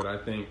messy, but I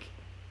think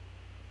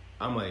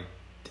I'm like,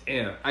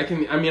 damn. I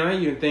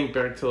even think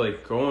back to,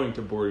 like, going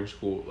to boarding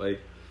school. Like,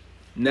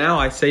 now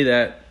I say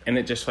that and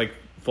it just, like,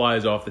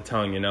 flies off the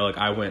tongue, you know? Like,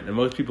 I went, and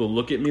most people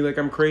look at me like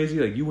I'm crazy.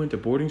 Like, you went to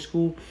boarding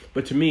school?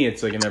 But to me,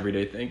 it's like an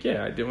everyday thing.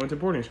 Yeah, I went to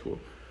boarding school.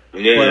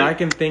 Yeah. But I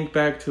can think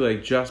back to,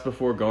 like, just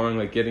before going,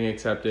 like, getting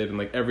accepted and,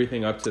 like,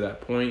 everything up to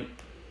that point.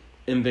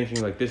 And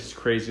thinking, like, this is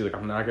crazy, like,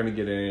 I'm not gonna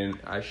get in,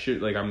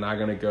 I'm not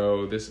gonna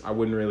go, I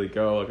wouldn't really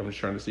go, like, I'm just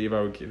trying to see if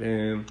I would get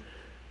in,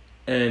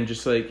 and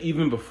just, like,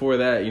 even before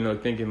that, you know,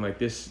 thinking, like,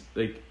 this,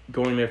 like,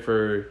 going there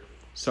for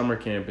summer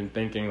camp and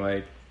thinking,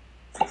 like,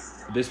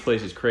 this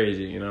place is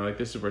crazy, you know, like,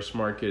 this is where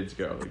smart kids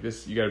go, like,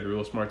 this, you gotta be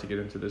real smart to get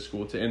into this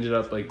school, to ended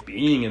up, like,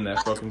 being in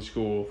that fucking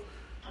school,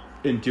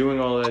 and doing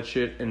all that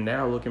shit, and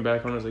now looking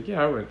back on it, I was like,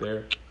 yeah, I went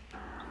there.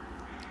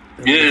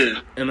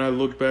 Yeah. And I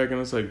look back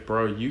and it's like,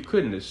 bro, you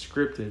couldn't have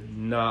scripted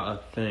not a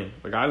thing.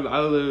 Like, I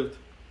lived,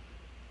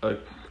 like,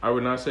 I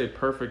would not say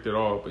perfect at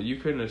all, but you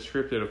couldn't have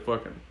scripted a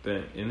fucking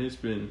thing. And it's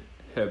been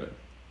heaven,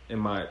 in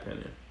my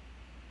opinion.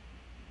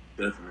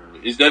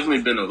 Definitely. It's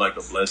definitely been a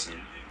blessing.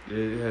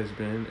 It has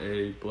been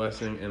a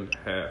blessing and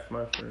a half,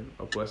 my friend.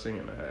 A blessing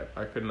and a half.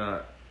 I could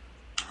not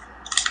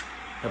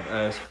have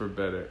asked for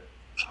better.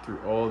 through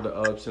all the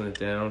ups and the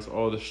downs,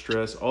 all the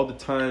stress, all the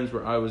times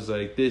where I was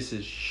like, this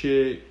is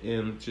shit,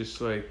 and just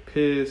like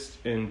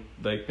pissed and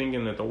like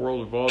thinking that the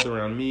world revolved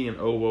around me and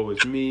oh, woe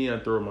is me. I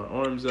throw my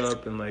arms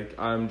up and like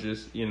I'm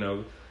just,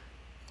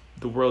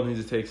 the world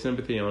needs to take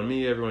sympathy on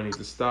me. Everyone needs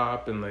to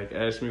stop and like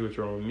ask me what's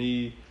wrong with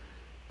me.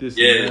 This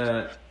and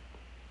that.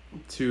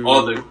 To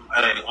all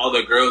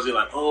the girls are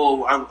like,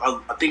 oh,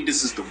 I think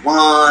this is the one.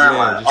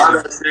 Yeah, all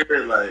that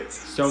shit, like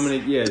so many,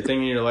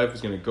 thinking your life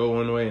was gonna go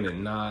one way and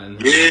then not, and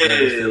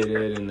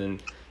devastated, and then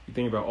you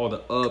think about all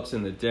the ups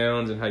and the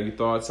downs and how you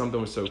thought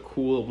something was so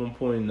cool at one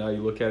point, and now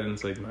you look at it and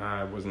it's like,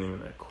 nah, it wasn't even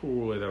that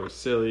cool. Like that was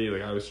silly.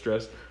 Like I was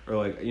stressed, or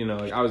like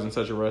like I was in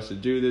such a rush to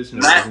do this.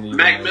 And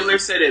Mac Miller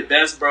said it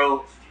best,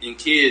 bro. In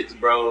Kids,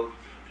 bro,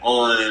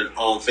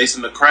 on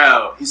Facing the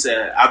Crowd, he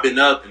said, "I've been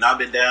up and I've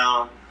been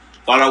down.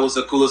 Thought I was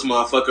the coolest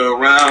motherfucker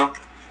around,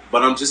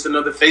 but I'm just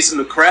another face in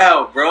the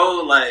crowd,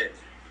 bro. Like,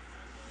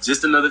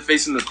 just another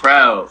face in the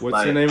crowd."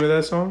 What's the name of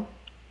that song?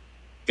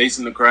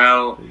 Facing the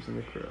Crowd. Facing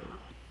the Crowd.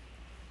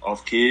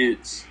 Off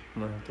Kids.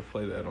 I'm gonna have to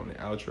play that on the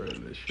outro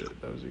of this shit.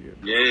 That was a good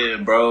one. Yeah,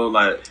 bro.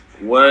 Like,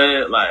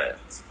 what? Like,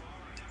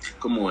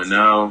 come on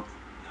now.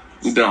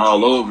 We've been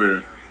all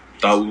over.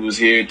 Thought we was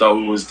here. Thought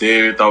we was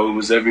there. Thought we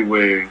was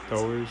everywhere.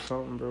 Thought we was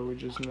something, bro. We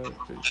just know.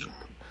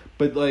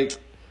 But like,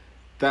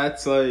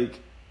 that's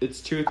like. It's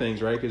two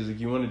things, right? Because like,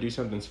 you want to do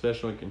something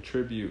special and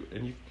contribute,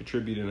 and you can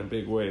contribute in a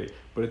big way.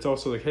 But it's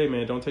also like, hey,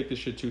 man, don't take this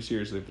shit too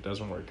seriously if it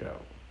doesn't work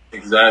out.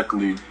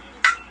 Exactly.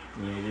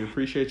 We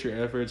appreciate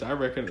your efforts. I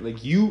reckon, like,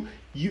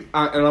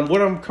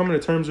 what I'm coming to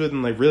terms with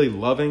and, like, really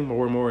loving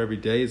more and more every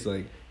day is,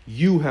 like,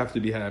 you have to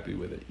be happy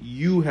with it.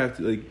 You have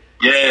to, like...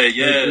 Yeah. Like,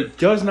 it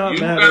does not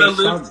matter.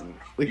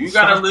 You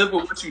gotta live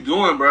with what you're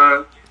doing,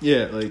 bro.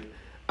 Yeah, like...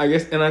 I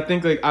guess, and I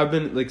think, like, I've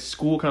been, like,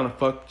 school kind of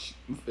fucked,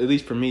 at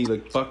least for me,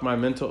 like, fucked my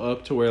mental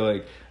up to where,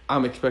 like,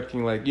 I'm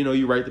expecting, like,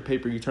 you write the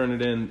paper, you turn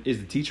it in, is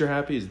the teacher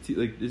happy?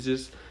 Like, it's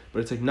just,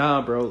 but it's like,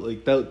 nah, bro,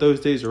 like, those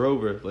days are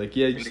over. Like,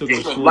 yeah, you still go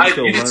to school, you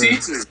still learn.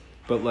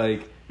 But,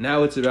 like,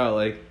 now it's about,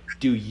 like,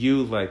 do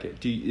you like it?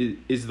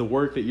 Is the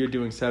work that you're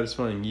doing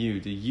satisfying you?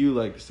 Do you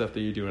like the stuff that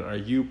you're doing? Are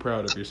you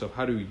proud of yourself?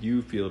 How do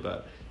you feel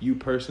about it? You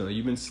personally,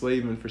 you've been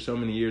slaving for so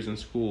many years in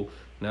school.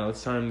 Now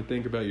it's time to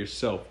think about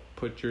yourself.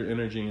 Put your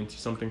energy into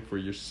something for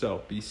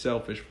yourself. Be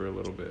selfish for a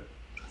little bit.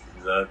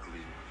 Exactly.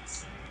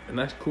 And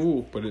that's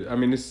cool, but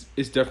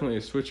it's definitely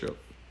a switch up.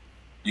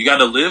 You got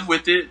to live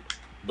with it,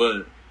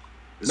 but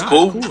it's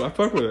cool. I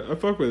fuck with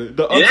it.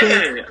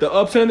 The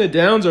ups and the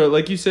downs are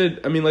like you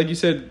said.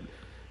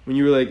 When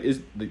you were like,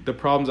 is the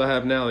problems I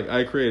have now, like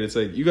I created. It's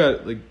like you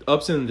got like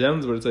ups and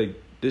downs, but it's like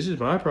this is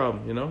my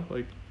problem.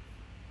 Like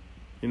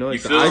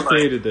I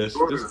created this.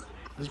 This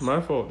is my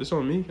fault. This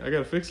on me. I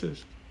gotta fix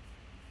this.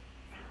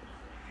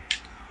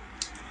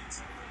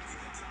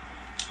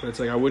 But it's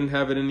like I wouldn't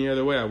have it any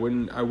other way. I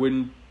wouldn't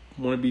want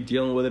to be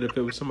dealing with it if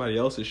it was somebody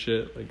else's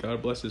shit. Like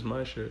God blesses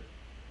my shit.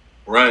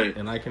 Right.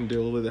 And I can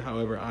deal with it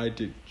however I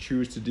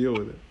choose to deal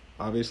with it.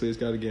 Obviously it's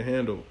got to get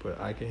handled, but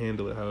I can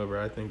handle it however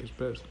I think is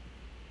best.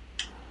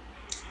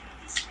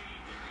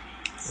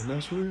 And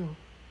that's real.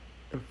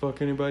 And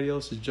fuck anybody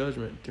else's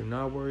judgment. Do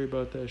not worry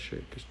about that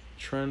shit. Because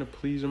trying to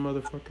please a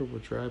motherfucker will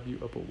drive you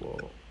up a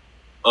wall.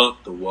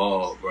 Up the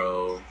wall,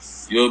 bro.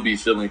 You'll be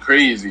feeling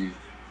crazy.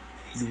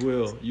 You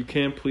will. You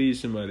can't please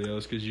somebody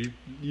else because you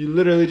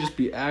literally just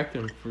be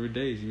acting for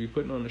days. You be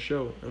putting on a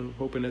show and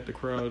hoping that the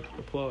crowd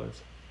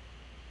applauds.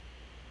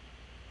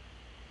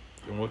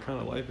 And what kind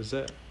of life is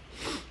that?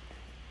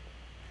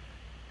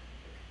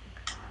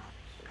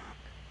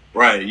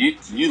 Right.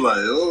 You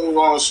like,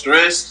 all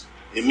stressed.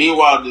 And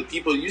meanwhile, the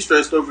people you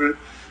stressed over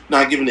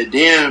not giving a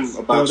damn about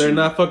you. No, they're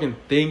not fucking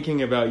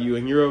thinking about you.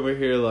 And you're over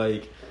here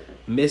like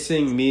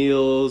missing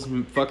meals,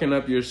 fucking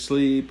up your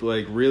sleep,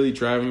 like really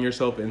driving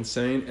yourself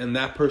insane, and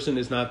that person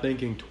is not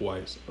thinking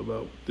twice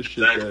about the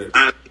shit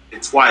that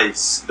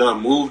twice.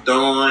 Done moved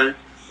on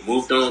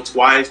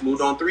twice,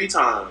 moved on 3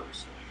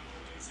 times.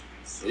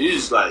 You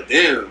just like,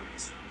 damn.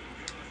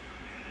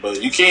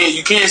 But you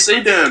can't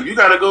say damn. You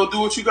gotta go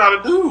do what you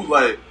gotta do.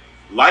 Like,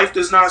 life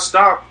does not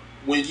stop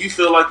when you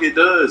feel like it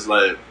does.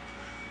 Like,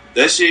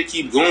 that shit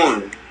keep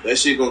going. That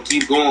shit gonna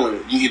keep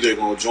going. You either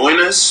gonna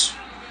join us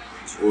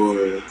or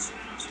you're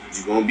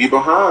gonna be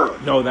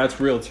behind. No, that's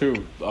real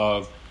too.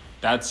 I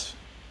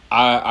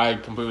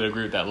completely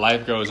agree with that.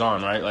 Life goes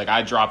on, right? Like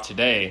I dropped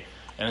today,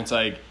 and it's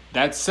like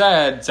that's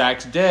sad.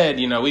 Zach's dead.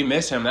 We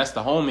miss him. That's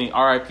the homie.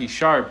 R.I.P.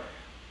 Sharp.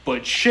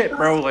 But shit,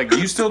 bro, like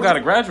you still gotta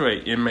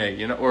graduate in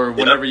May, or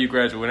whenever you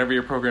graduate, whenever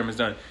your program is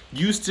done.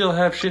 You still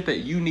have shit that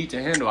you need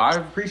to handle. I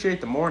appreciate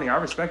the mourning. I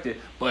respect it,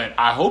 but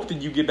I hope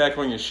that you get back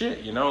on your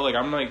shit. Like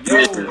I'm like,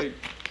 yo,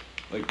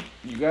 like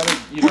you gotta.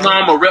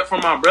 I'm a rep for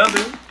my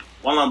brother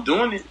while I'm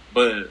doing it,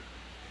 but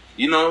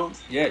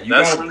yeah,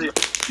 you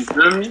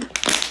feel me?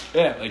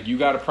 Yeah, like you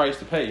got a price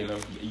to pay.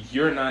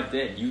 You're not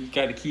dead. You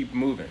got to keep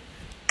moving,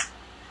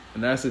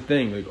 and that's the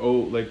thing.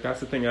 That's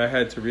the thing I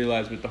had to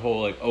realize with the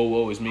whole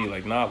woe is me.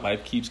 Like, nah,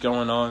 life keeps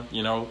going on.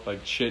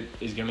 Like shit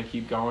is gonna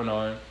keep going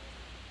on.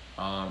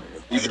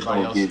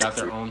 Everybody else got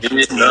their own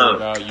shit to worry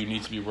about. You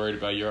need to be worried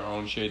about your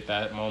own shit.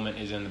 That moment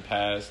is in the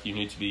past. You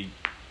need to be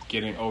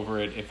getting over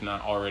it, if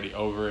not already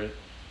over it.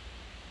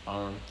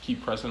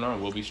 Keep pressing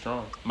on. We'll be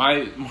strong.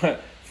 My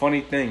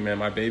funny thing, man,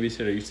 my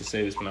babysitter used to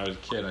say this when I was a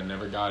kid. I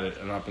never got it.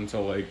 And up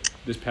until, like,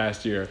 this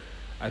past year,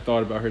 I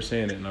thought about her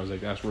saying it. And I was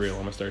like, that's real.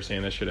 I'm going to start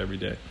saying that shit every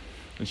day.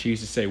 And she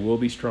used to say, we'll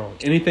be strong.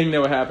 Anything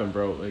that would happen,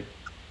 bro. Like,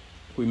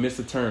 we missed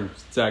a turn.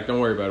 Zach, don't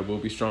worry about it. We'll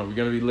be strong. We're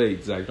going to be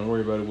late. Zach, don't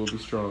worry about it. We'll be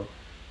strong.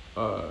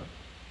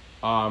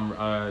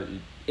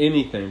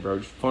 Anything, bro.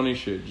 Just funny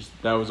shit. Just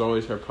that was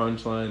always her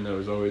punchline. That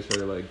was always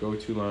her, like,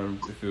 go-to line.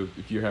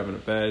 If you're having a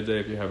bad day,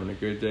 if you're having a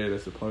good day,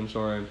 that's the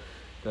punchline.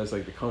 That's,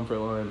 like, the comfort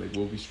line. Like,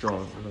 we'll be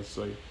strong. And that's,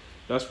 like,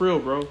 that's real,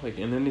 bro. Like,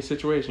 in any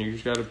situation, you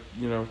just got to,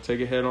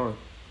 take it head on.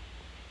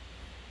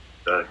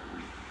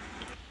 Exactly.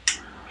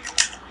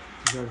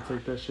 You got to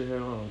take that shit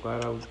head on. I'm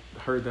glad I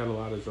heard that a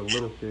lot as a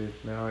little kid.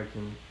 Now I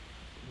can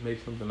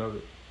make something of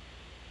it.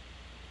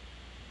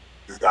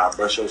 You got to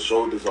brush your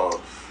shoulders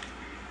off.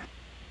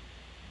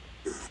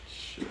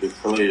 Keep it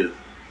clear.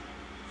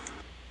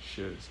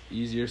 Shit, it's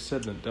easier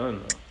said than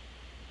done, though.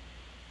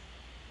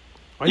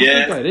 Why do you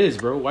think that is,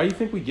 bro? Why do you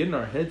think we get in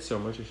our heads so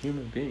much as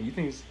human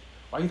beings?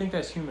 Why do you think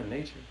that's human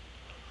nature?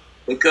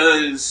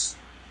 Because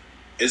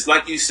it's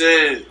like you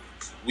said,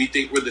 we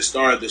think we're the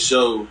star of the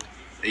show,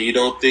 and you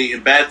don't think,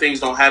 and bad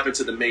things don't happen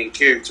to the main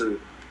character.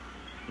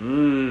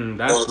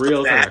 That's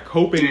real. It's like a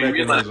coping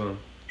mechanism.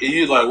 And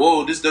you're like,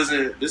 whoa, this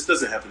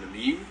doesn't happen to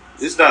me.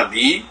 This is not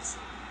me.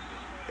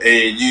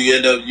 And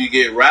you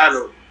get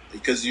rattled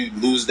because you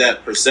lose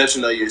that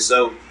perception of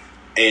yourself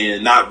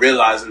and not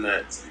realizing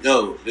that,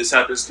 this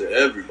happens to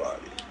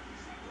everybody.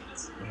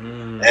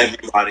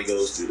 Everybody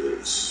goes through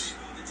this.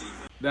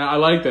 I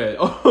like that.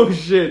 Oh,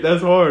 shit,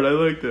 that's hard. I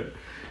like that.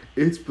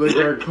 It's like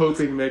our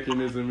coping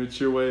mechanism. It's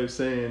your way of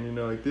saying,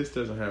 like, this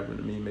doesn't happen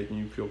to me, making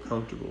you feel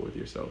comfortable with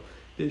yourself.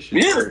 This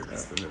shit doesn't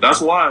happen to me.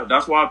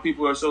 That's why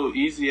people are so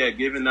easy at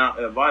giving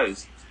out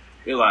advice.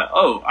 They're like,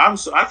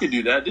 I could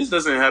do that. This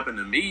doesn't happen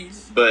to me,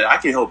 but I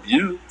can help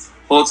you.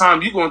 Whole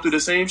time you going through the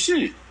same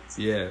shit.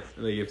 Yeah,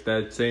 like if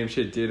that same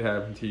shit did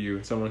happen to you,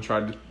 and someone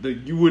tried to,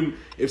 you wouldn't.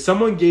 If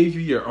someone gave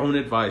you your own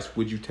advice,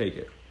 would you take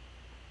it?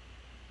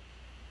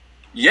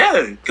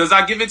 Yeah, because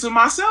I give it to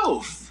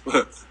myself.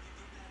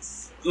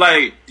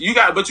 Like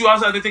but you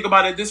also have to think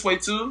about it this way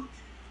too.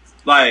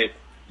 Like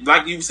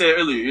you said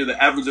earlier, you're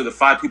the average of the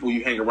 5 people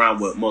you hang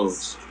around with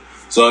most.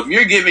 So if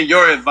you're giving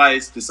your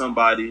advice to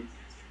somebody,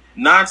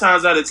 9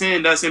 times out of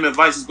 10, that same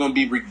advice is going to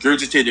be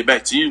regurgitated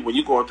back to you when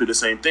you're going through the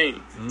same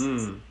thing.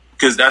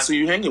 Because that's who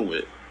you're hanging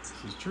with.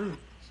 This is true.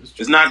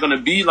 It's not going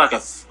to be like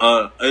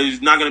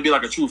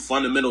a true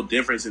fundamental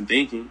difference in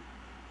thinking,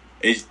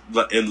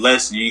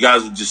 unless you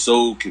guys are just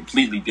so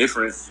completely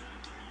different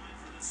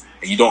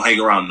and you don't hang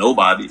around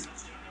nobody.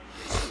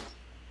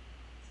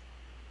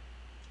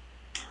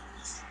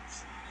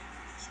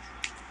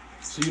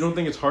 So you don't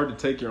think it's hard to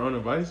take your own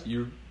advice?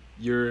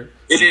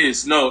 It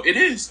is. No, it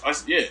is.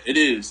 It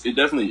is. It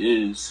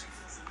definitely is.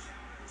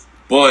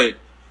 But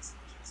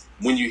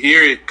when you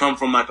hear it come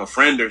from like a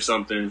friend or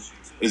something,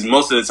 is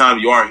most of the time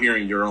you are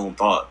hearing your own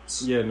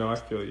thoughts. Yeah, no, I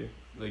feel you.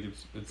 Like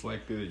it's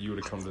likely that you would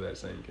have come to that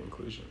same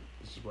conclusion.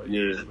 This is why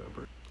you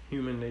remember.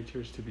 Human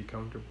nature is to be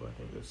comfortable. I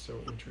think that's so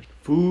interesting.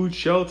 Food,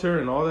 shelter,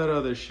 and all that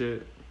other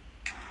shit.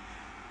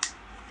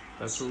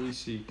 That's what we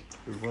seek.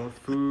 We want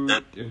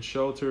food and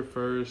shelter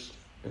first,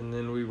 and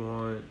then we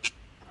want,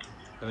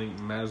 I think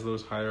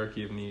Maslow's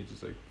hierarchy of needs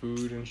is like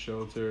food and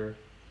shelter,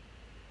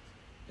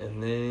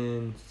 and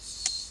then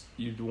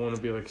you'd want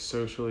to be like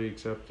socially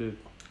accepted,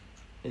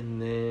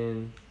 and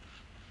then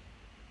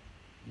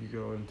you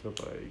go into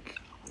like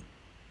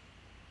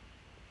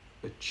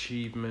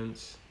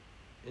achievements,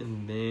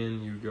 and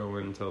then you go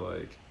into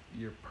like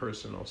your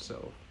personal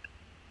self,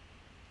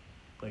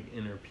 like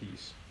inner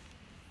peace.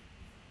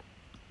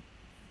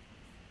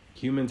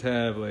 Humans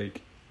have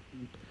like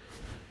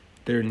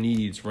their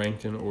needs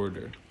ranked in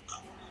order.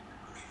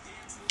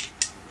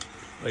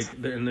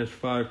 And there's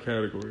 5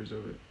 categories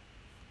of it.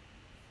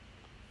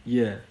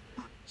 Yeah.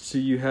 So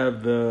you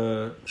have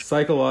the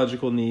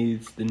psychological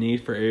needs, the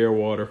need for air,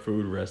 water,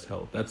 food, rest,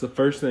 health. That's the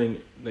first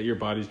thing that your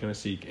body's going to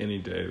seek any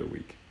day of the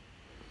week.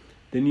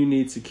 Then you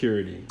need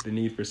security, the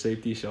need for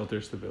safety,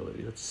 shelter,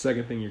 stability. That's the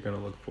second thing you're going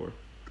to look for.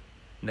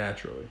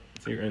 Naturally.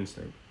 It's your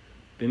instinct.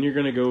 Then you're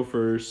going to go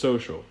for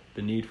social,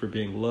 the need for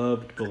being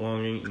loved,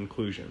 belonging,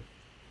 inclusion.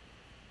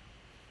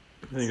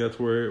 I think that's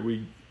where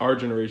our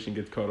generation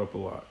gets caught up a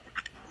lot.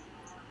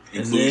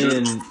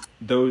 Inclusion.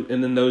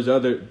 And then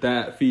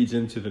that feeds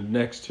into the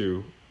next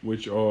 2,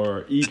 which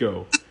are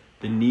ego,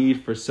 the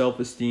need for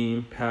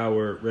self-esteem,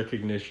 power,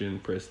 recognition,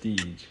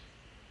 prestige.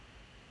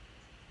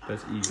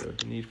 That's ego,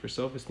 the need for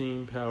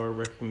self-esteem, power,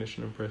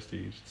 recognition, and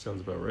prestige.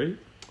 Sounds about right.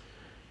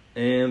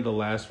 And the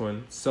last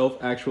one,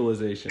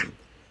 self-actualization,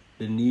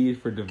 the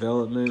need for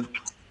development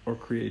or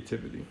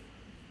creativity.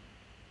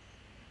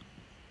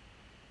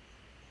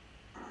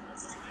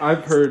 I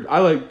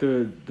like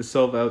the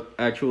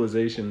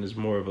self-actualization is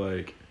more of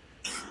like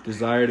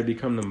desire to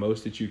become the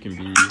most that you can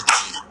be.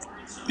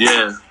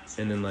 Yeah.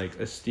 And then like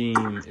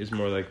esteem is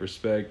more like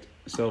respect,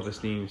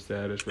 self-esteem,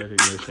 status,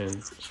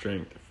 recognition,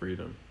 strength,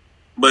 freedom.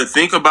 But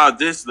think about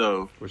this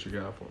though. What you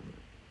got for me?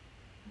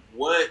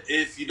 What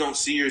if you don't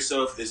see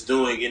yourself as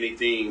doing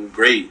anything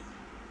great?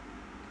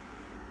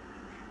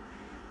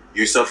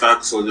 Your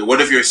self-actualization.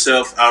 What if your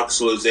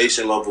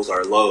self-actualization levels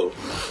are low?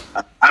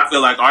 I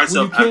feel like our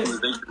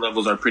self-actualization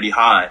levels are pretty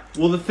high.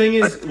 Well, the thing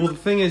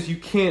is, you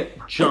can't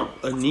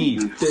jump a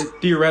need.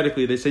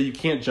 Theoretically, they say you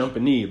can't jump a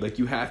need. Like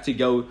you have to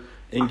go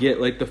and get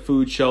like the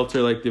food,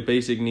 shelter, like the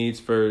basic needs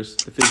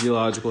first, the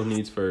physiological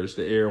needs first,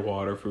 the air,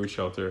 water, food,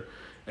 shelter,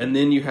 and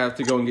then you have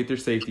to go and get their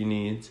safety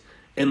needs.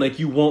 And like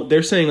you won't.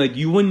 They're saying like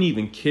you wouldn't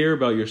even care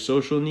about your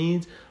social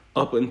needs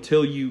up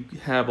until you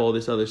have all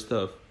this other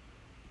stuff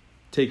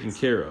taken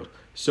care of.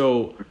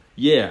 So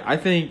yeah, I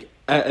think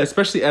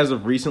especially as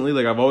of recently,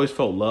 like I've always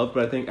felt loved,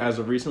 but I think as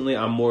of recently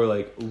I'm more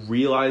like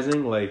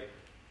realizing like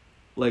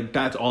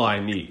that's all I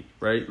need,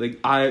 right? Like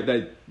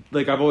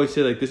I've always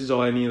said like this is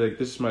all I need, like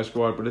this is my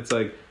squad, but it's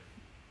like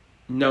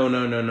no. What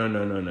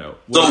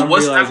So I'm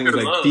what's realizing after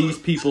is like love? these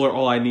people are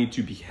all I need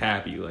to be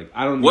happy. Like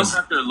I don't need. What's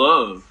after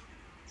love?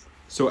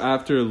 So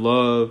after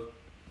love,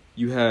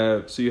 you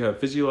have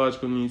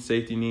physiological needs,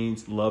 safety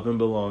needs, love and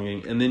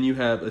belonging, and then you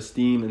have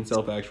esteem and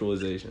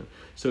self-actualization.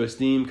 So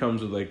esteem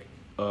comes with like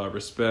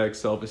respect,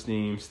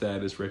 self-esteem,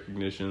 status,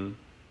 recognition,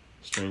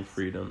 strength,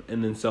 freedom,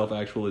 and then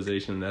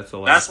self-actualization. That's the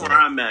last. That's where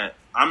I'm at.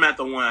 I'm at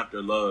the one after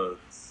love.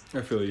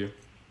 I feel you.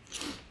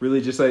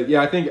 Really, just like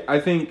I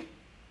think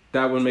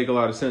that would make a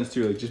lot of sense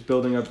too. Like just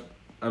building up.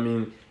 I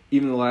mean,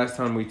 even the last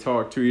time we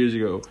talked 2 years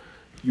ago,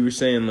 you were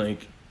saying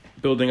like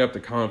building up the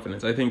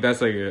confidence. I think that's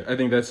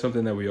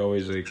something that we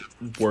always like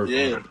work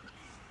on.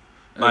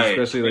 Like,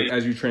 especially like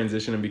as you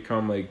transition and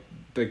become like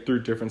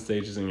through different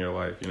stages in your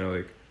life, you know,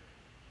 like.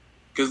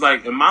 Cause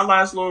like in my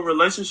last little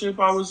relationship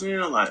I was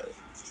in, like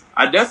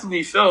I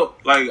definitely felt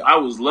like I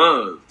was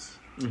loved,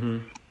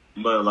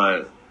 but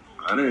like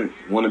I didn't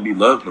want to be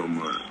loved no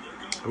more.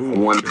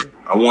 Ooh,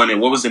 I wanted.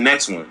 What was the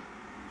next one?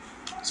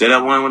 Say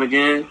that one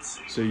again.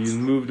 So you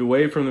moved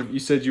away from you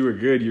said you were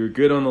good. You were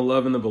good on the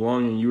love and the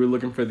belonging. You were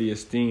looking for the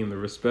esteem, the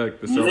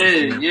respect, the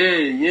self-esteem.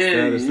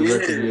 Status, the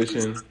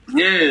recognition.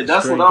 Yeah,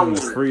 that's what I want.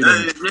 Freedom.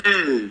 Yeah.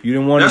 You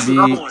didn't want to be.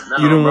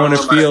 You didn't want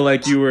to feel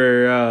like you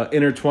were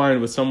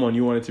intertwined with someone.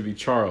 You wanted to be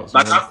Charles.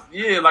 Like I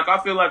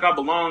feel like I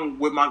belong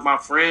with my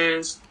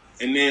friends,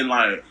 and then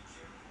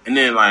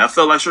I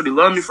felt like Shorty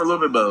loved me for a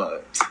little bit, but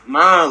like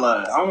nah,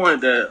 like I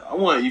want that. I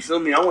want, you feel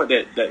me? I want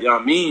that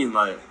y'all mean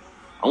like.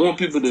 I want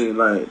people to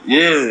like,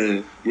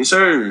 yeah, yes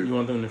sir. You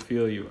want them to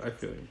feel you. I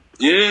feel you.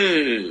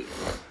 Yeah.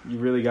 You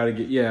really got to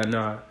get, and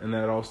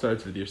that all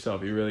starts with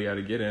yourself. You really got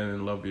to get in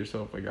and love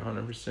yourself like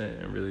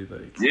 100% and really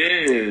like.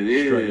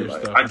 Yeah.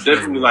 Like, I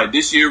definitely like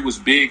this year was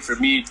big for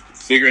me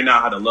figuring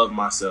out how to love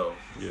myself.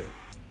 Yeah.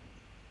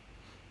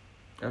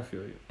 I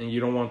feel you. And you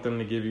don't want them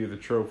to give you the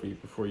trophy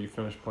before you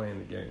finish playing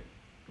the game.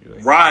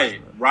 Like,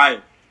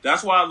 right.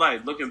 That's why,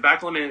 like, looking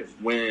back on it,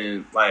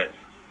 when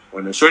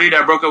the shorty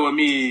that broke up with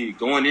me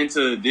going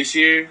into this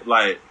year,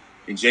 like,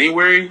 in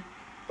January,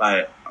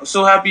 like, I was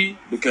so happy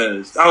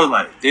because I was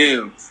like,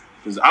 damn,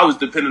 because I was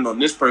depending on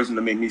this person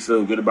to make me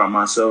feel good about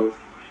myself.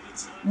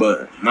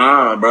 But,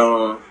 nah,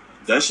 bro,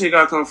 that shit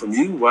got to come from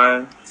you,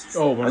 why?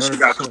 Oh, 100%. That shit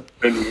got to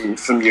come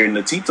from your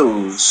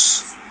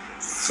Natitos,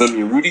 from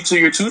your Rudy to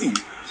your Tootie.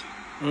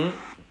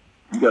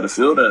 You got to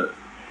feel that.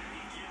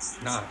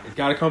 Nah, it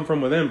got to come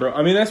from within, bro.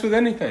 I mean, that's with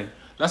anything.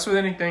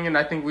 And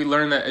I think we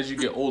learn that as you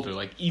get older.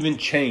 Like, even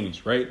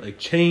change, right? Like,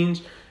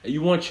 change.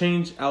 You want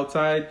change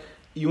outside.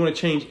 You want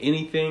to change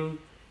anything,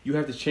 you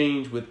have to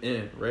change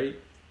within, right?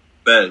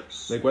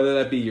 Facts. Like, whether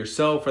that be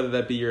yourself, whether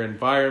that be your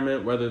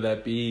environment, whether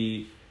that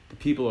be the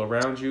people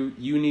around you,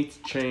 you need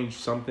to change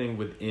something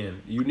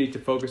within. You need to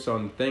focus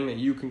on the thing that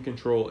you can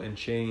control and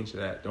change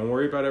that. Don't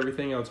worry about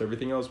everything else.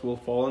 Everything else will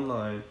fall in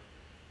line.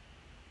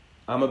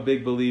 I'm a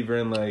big believer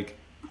in, like,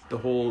 the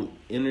whole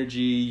energy,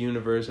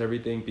 universe,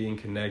 everything being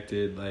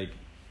connected, like,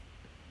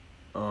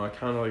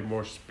 kind of like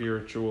more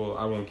spiritual.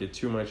 I won't get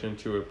too much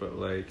into it, but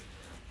like,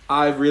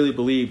 I really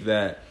believe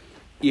that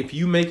if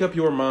you make up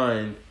your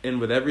mind and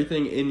with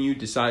everything in you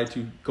decide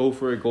to go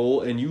for a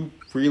goal and you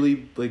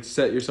really like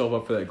set yourself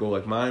up for that goal,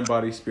 like mind,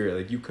 body, spirit,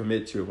 like you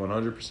commit to it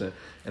 100%.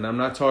 And I'm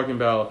not talking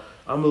about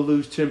I'm gonna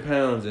lose 10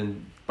 pounds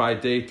and by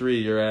day 3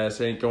 your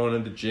ass ain't going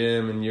to the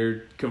gym and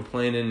you're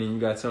complaining and you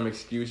got some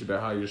excuse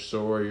about how you're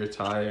sore, you're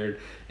tired,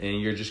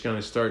 and you're just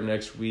gonna start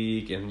next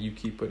week and you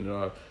keep putting it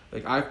off.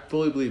 Like, I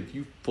fully believe if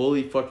you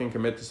fully fucking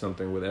commit to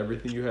something with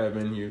everything you have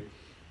in you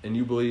and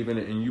you believe in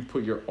it and you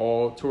put your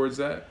all towards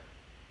that,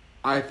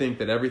 I think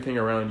that everything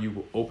around you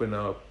will open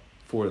up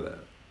for that.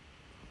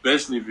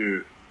 Especially if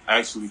you're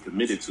actually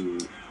committed to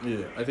it.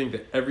 Yeah, I think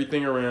that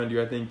everything around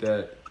you,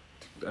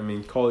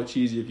 call it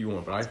cheesy if you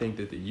want, but I think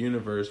that the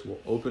universe will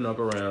open up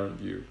around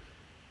you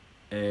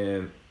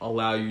and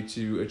allow you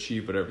to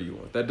achieve whatever you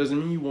want. That doesn't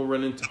mean you won't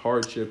run into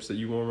hardships, that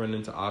you won't run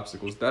into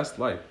obstacles. That's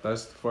life.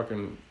 That's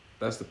fucking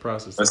That's the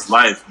process. That's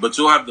life. But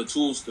you'll have the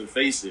tools to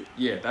face it.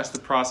 Yeah, that's the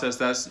process.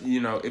 That's,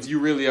 if you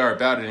really are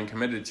about it and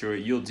committed to it,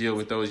 you'll deal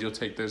with those. You'll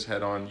take those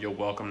head on. You'll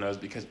welcome those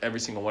because every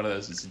single one of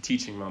those is a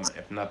teaching moment,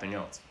 if nothing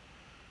else.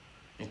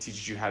 It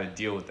teaches you how to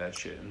deal with that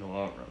shit in the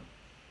long run.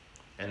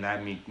 And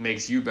that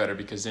makes you better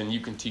because then you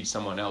can teach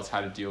someone else how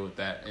to deal with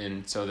that,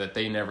 and so that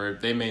they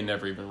may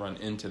never even run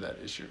into that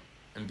issue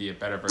and be a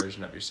better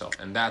version of yourself.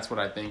 And that's what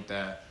I think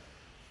that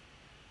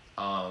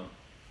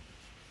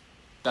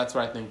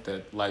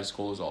life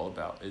school is all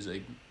about, is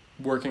like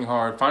working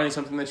hard, finding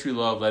something that you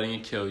love, letting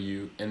it kill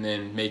you, and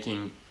then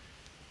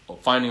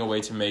finding a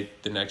way to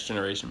make the next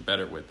generation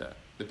better with that.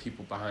 The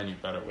people behind you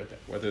better with it,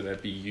 whether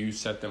that be you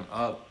set them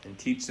up and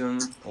teach them,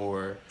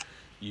 or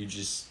you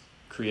just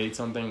create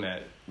something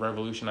that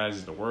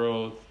revolutionizes the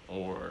world,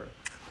 or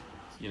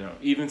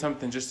even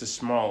something just as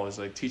small as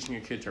like teaching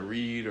a kid to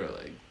read, or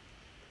like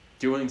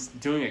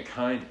doing a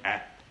kind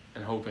act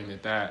and hoping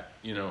that that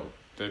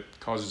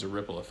causes a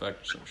ripple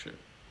effect or some shit.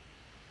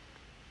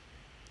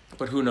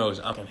 But who knows?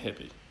 I'm a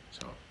hippie,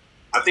 so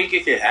I think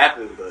it can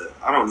happen, but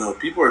I don't know.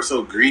 People are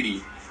so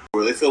greedy.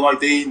 Where they feel like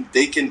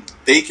they can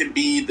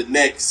be the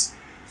next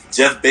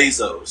Jeff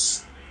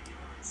Bezos.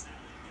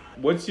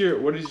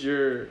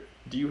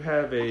 Do you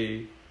have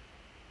a,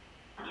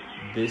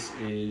 this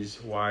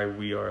is why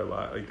we are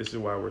alive, like this is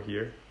why we're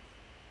here?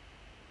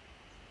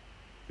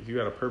 If you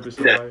got a purpose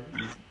in life,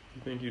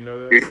 you think you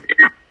know that?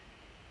 You're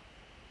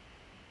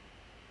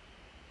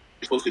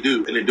supposed to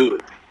do, and then do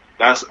it.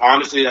 That's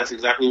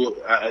exactly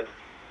what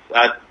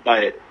I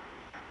like.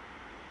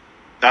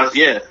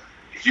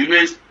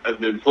 Humans have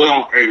been put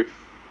on Earth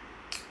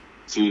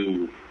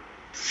to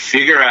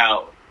figure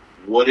out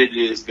what it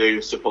is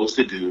they're supposed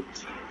to do,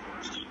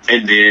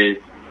 and then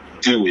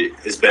do it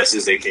as best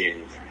as they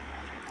can.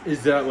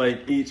 Is that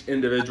like each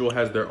individual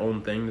has their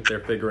own thing that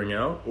they're figuring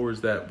out, or is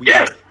that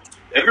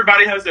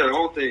everybody has their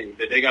own thing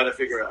that they got to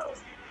figure out.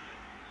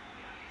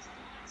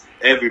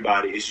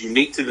 Everybody is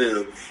unique to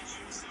them.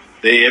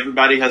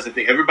 Everybody has a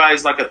thing.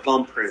 Everybody's like a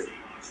thumbprint.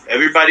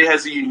 Everybody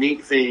has a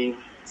unique thing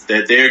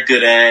that they're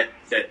good at,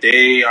 that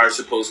they are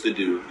supposed to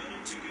do.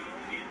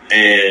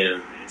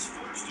 And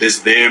it's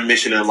their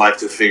mission in life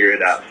to figure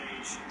it out.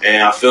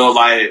 And I feel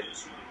like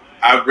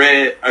I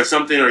read or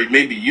something, or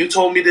maybe you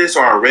told me this,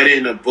 or I read it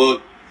in a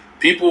book.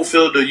 People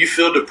you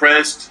feel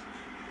depressed,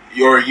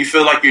 or you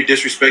feel like you're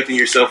disrespecting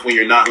yourself when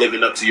you're not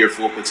living up to your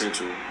full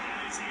potential.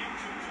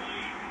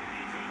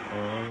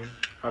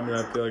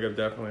 I feel like I've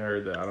definitely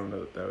heard that. I don't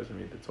know if that was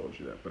me that told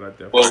you that, but I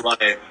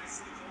definitely...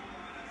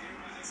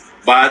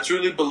 But I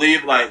truly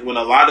believe, like, when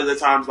a lot of the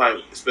times, like,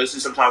 especially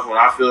sometimes when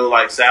I feel,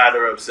 like, sad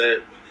or upset,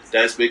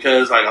 that's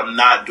because, like, I'm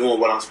not doing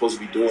what I'm supposed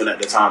to be doing at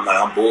the time. Like,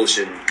 I'm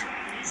bullshitting.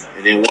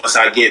 And then once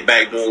I get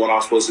back doing what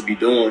I'm supposed to be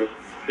doing,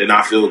 then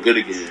I feel good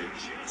again.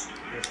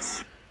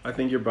 I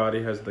think your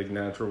body has, like,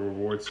 natural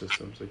reward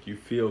systems. Like, you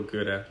feel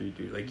good after you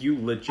do. Like, you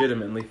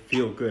legitimately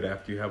feel good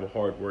after you have a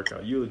hard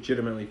workout. You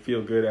legitimately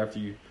feel good after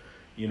you,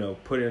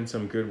 put in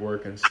some good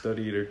work and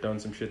studied or done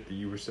some shit that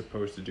you were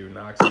supposed to do.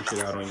 Knock some shit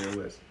out on your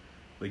list.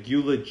 Like,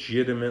 you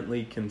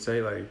legitimately can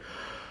say, like,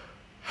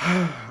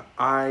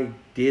 I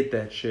did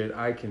that shit.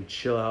 I can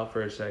chill out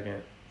for a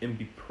second and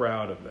be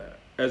proud of that.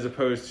 As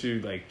opposed to,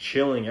 like,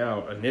 chilling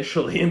out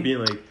initially and being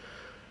like,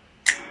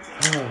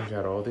 I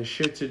got all this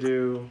shit to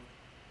do.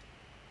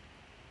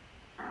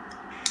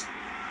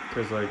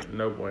 Because, like,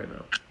 no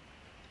bueno.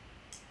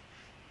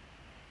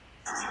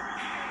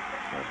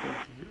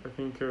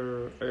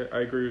 I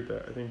agree with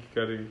that. I think you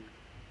gotta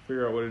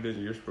figure out what it is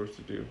that you're supposed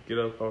to do. Get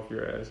up off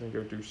your ass and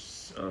go do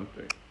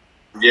something.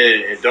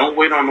 Yeah, and don't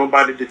wait on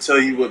nobody to tell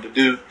you what to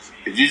do,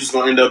 because you're just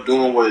gonna end up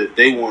doing what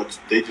they want.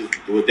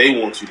 What they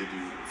want you to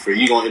do. For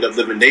you gonna end up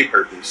living their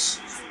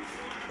purpose.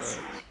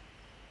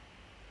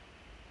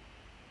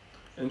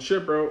 And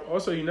shit, bro.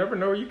 Also, you never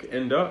know where you can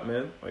end up,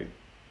 man. Like,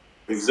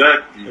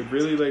 exactly. Like,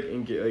 really,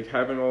 like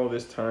having all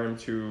this time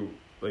to,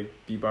 like,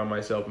 be by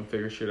myself and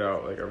figure shit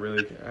out. Like, I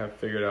really have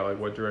figured out, like,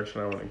 what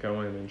direction I want to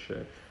go in and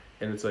shit.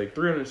 And it's like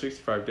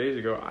 365 days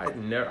ago,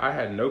 I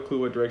had no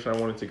clue what direction I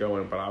wanted to go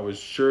in, but I was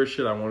sure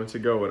shit I wanted to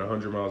go at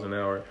 100 miles an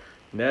hour.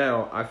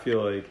 Now, I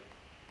feel like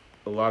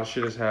a lot of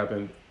shit has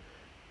happened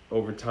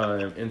over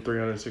time in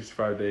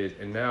 365 days,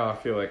 and now I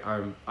feel like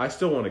I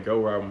still want to go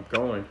where I'm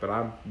going, but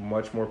I'm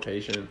much more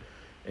patient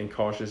and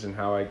cautious in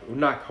how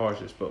not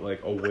cautious, but,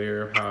 like,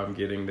 aware of how I'm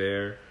getting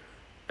there.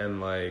 And,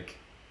 like,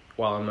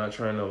 while I'm not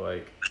trying to,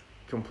 like,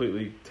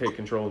 completely take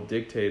control and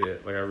dictate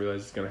it, like, I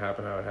realize it's going to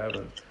happen how it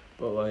happens.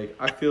 But, like,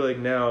 I feel like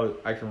now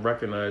I can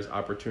recognize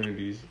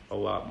opportunities a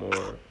lot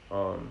more,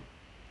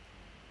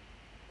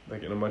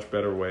 like, in a much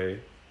better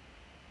way.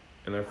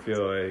 And I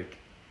feel like,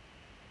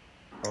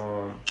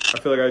 I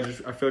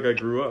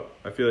grew up.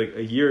 I feel like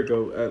a year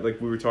ago, like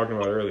we were talking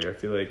about earlier, I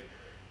feel like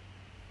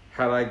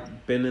had I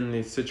been in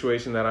the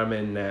situation that I'm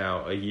in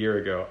now a year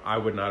ago, I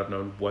would not have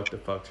known what the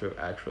fuck to have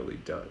actually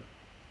done.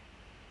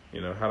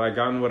 Had I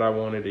gotten what I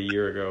wanted a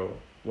year ago,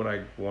 when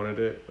I wanted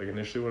it, like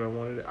initially when I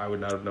wanted it, I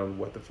would not have known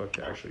what the fuck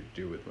to actually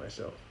do with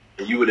myself.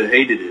 You would have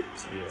hated it.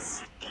 Yeah.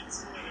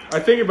 I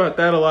think about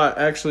that a lot,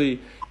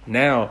 actually,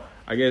 now.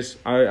 I guess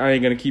I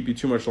ain't gonna keep you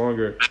too much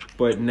longer.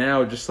 But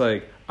now, just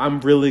like,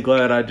 I'm really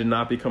glad I did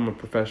not become a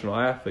professional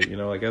athlete. You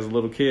know, like as a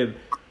little kid,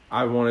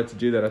 I wanted to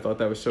do that. I thought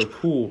that was so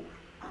cool.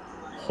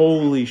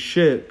 Holy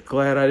shit,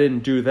 glad I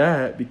didn't do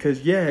that,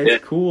 because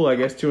it's cool, I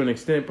guess, to an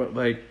extent, but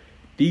like,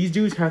 these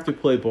dudes have to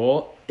play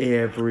ball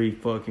every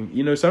fucking,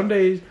 you know, some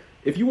days,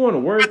 if you want to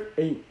work,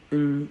 and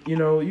you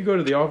know, you go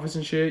to the office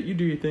and shit, you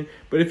do your thing,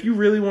 but if you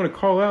really want to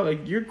call out,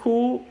 like, you're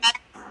cool,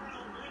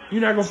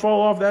 you're not gonna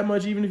fall off that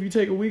much, even if you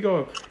take a week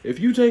off. If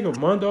you take a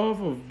month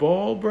off of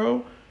ball,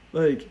 bro,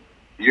 like,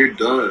 you're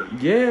done.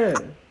 Yeah.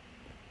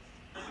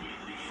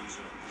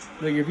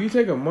 Like, if you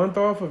take a month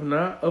off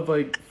of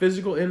like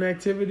physical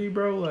inactivity,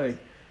 bro, like,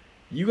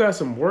 you got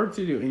some work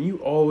to do, and you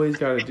always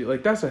got to do,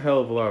 like, that's a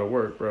hell of a lot of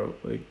work, bro.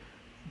 Like,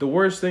 the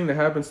worst thing that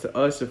happens to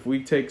us if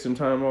we take some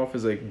time off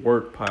is, like,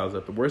 work piles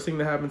up. The worst thing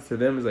that happens to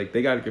them is, like,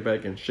 they got to get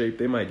back in shape.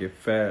 They might get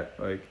fat.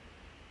 Like,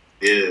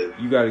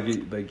 you got to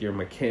get, like, your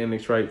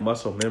mechanics right,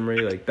 muscle memory.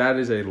 Like, that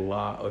is a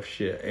lot of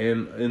shit.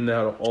 And in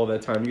that all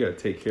that time, you got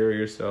to take care of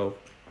yourself.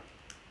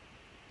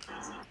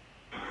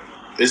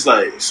 It's,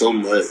 like, so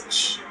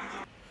much.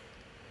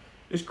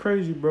 It's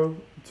crazy, bro.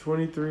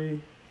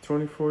 23,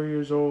 24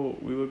 years old.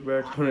 We look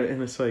back on it,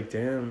 and it's like,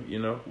 damn, you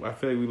know, I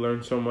feel like we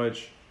learned so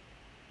much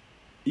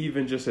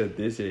even just at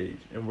this age,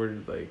 and we're,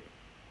 like,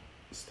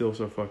 still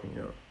so fucking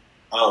young.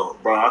 Oh,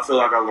 bro, I feel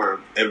like I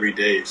learn every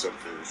day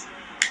something.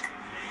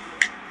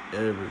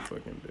 Every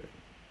fucking day.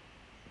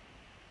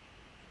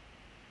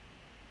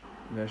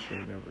 And that shit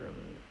never gonna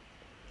end.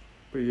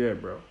 But yeah,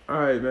 bro.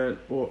 Alright, man.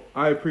 Well,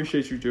 I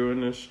appreciate you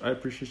doing this. I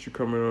appreciate you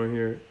coming on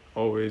here.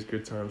 Always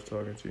good times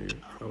talking to you.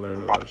 I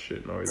learned a lot of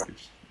shit and always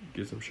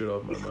get some shit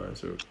off my mind.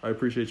 So I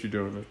appreciate you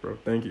doing this, bro.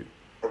 Thank you.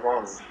 No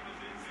problem.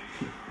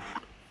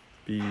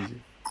 Be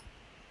easy.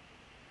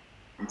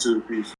 You too. Peace.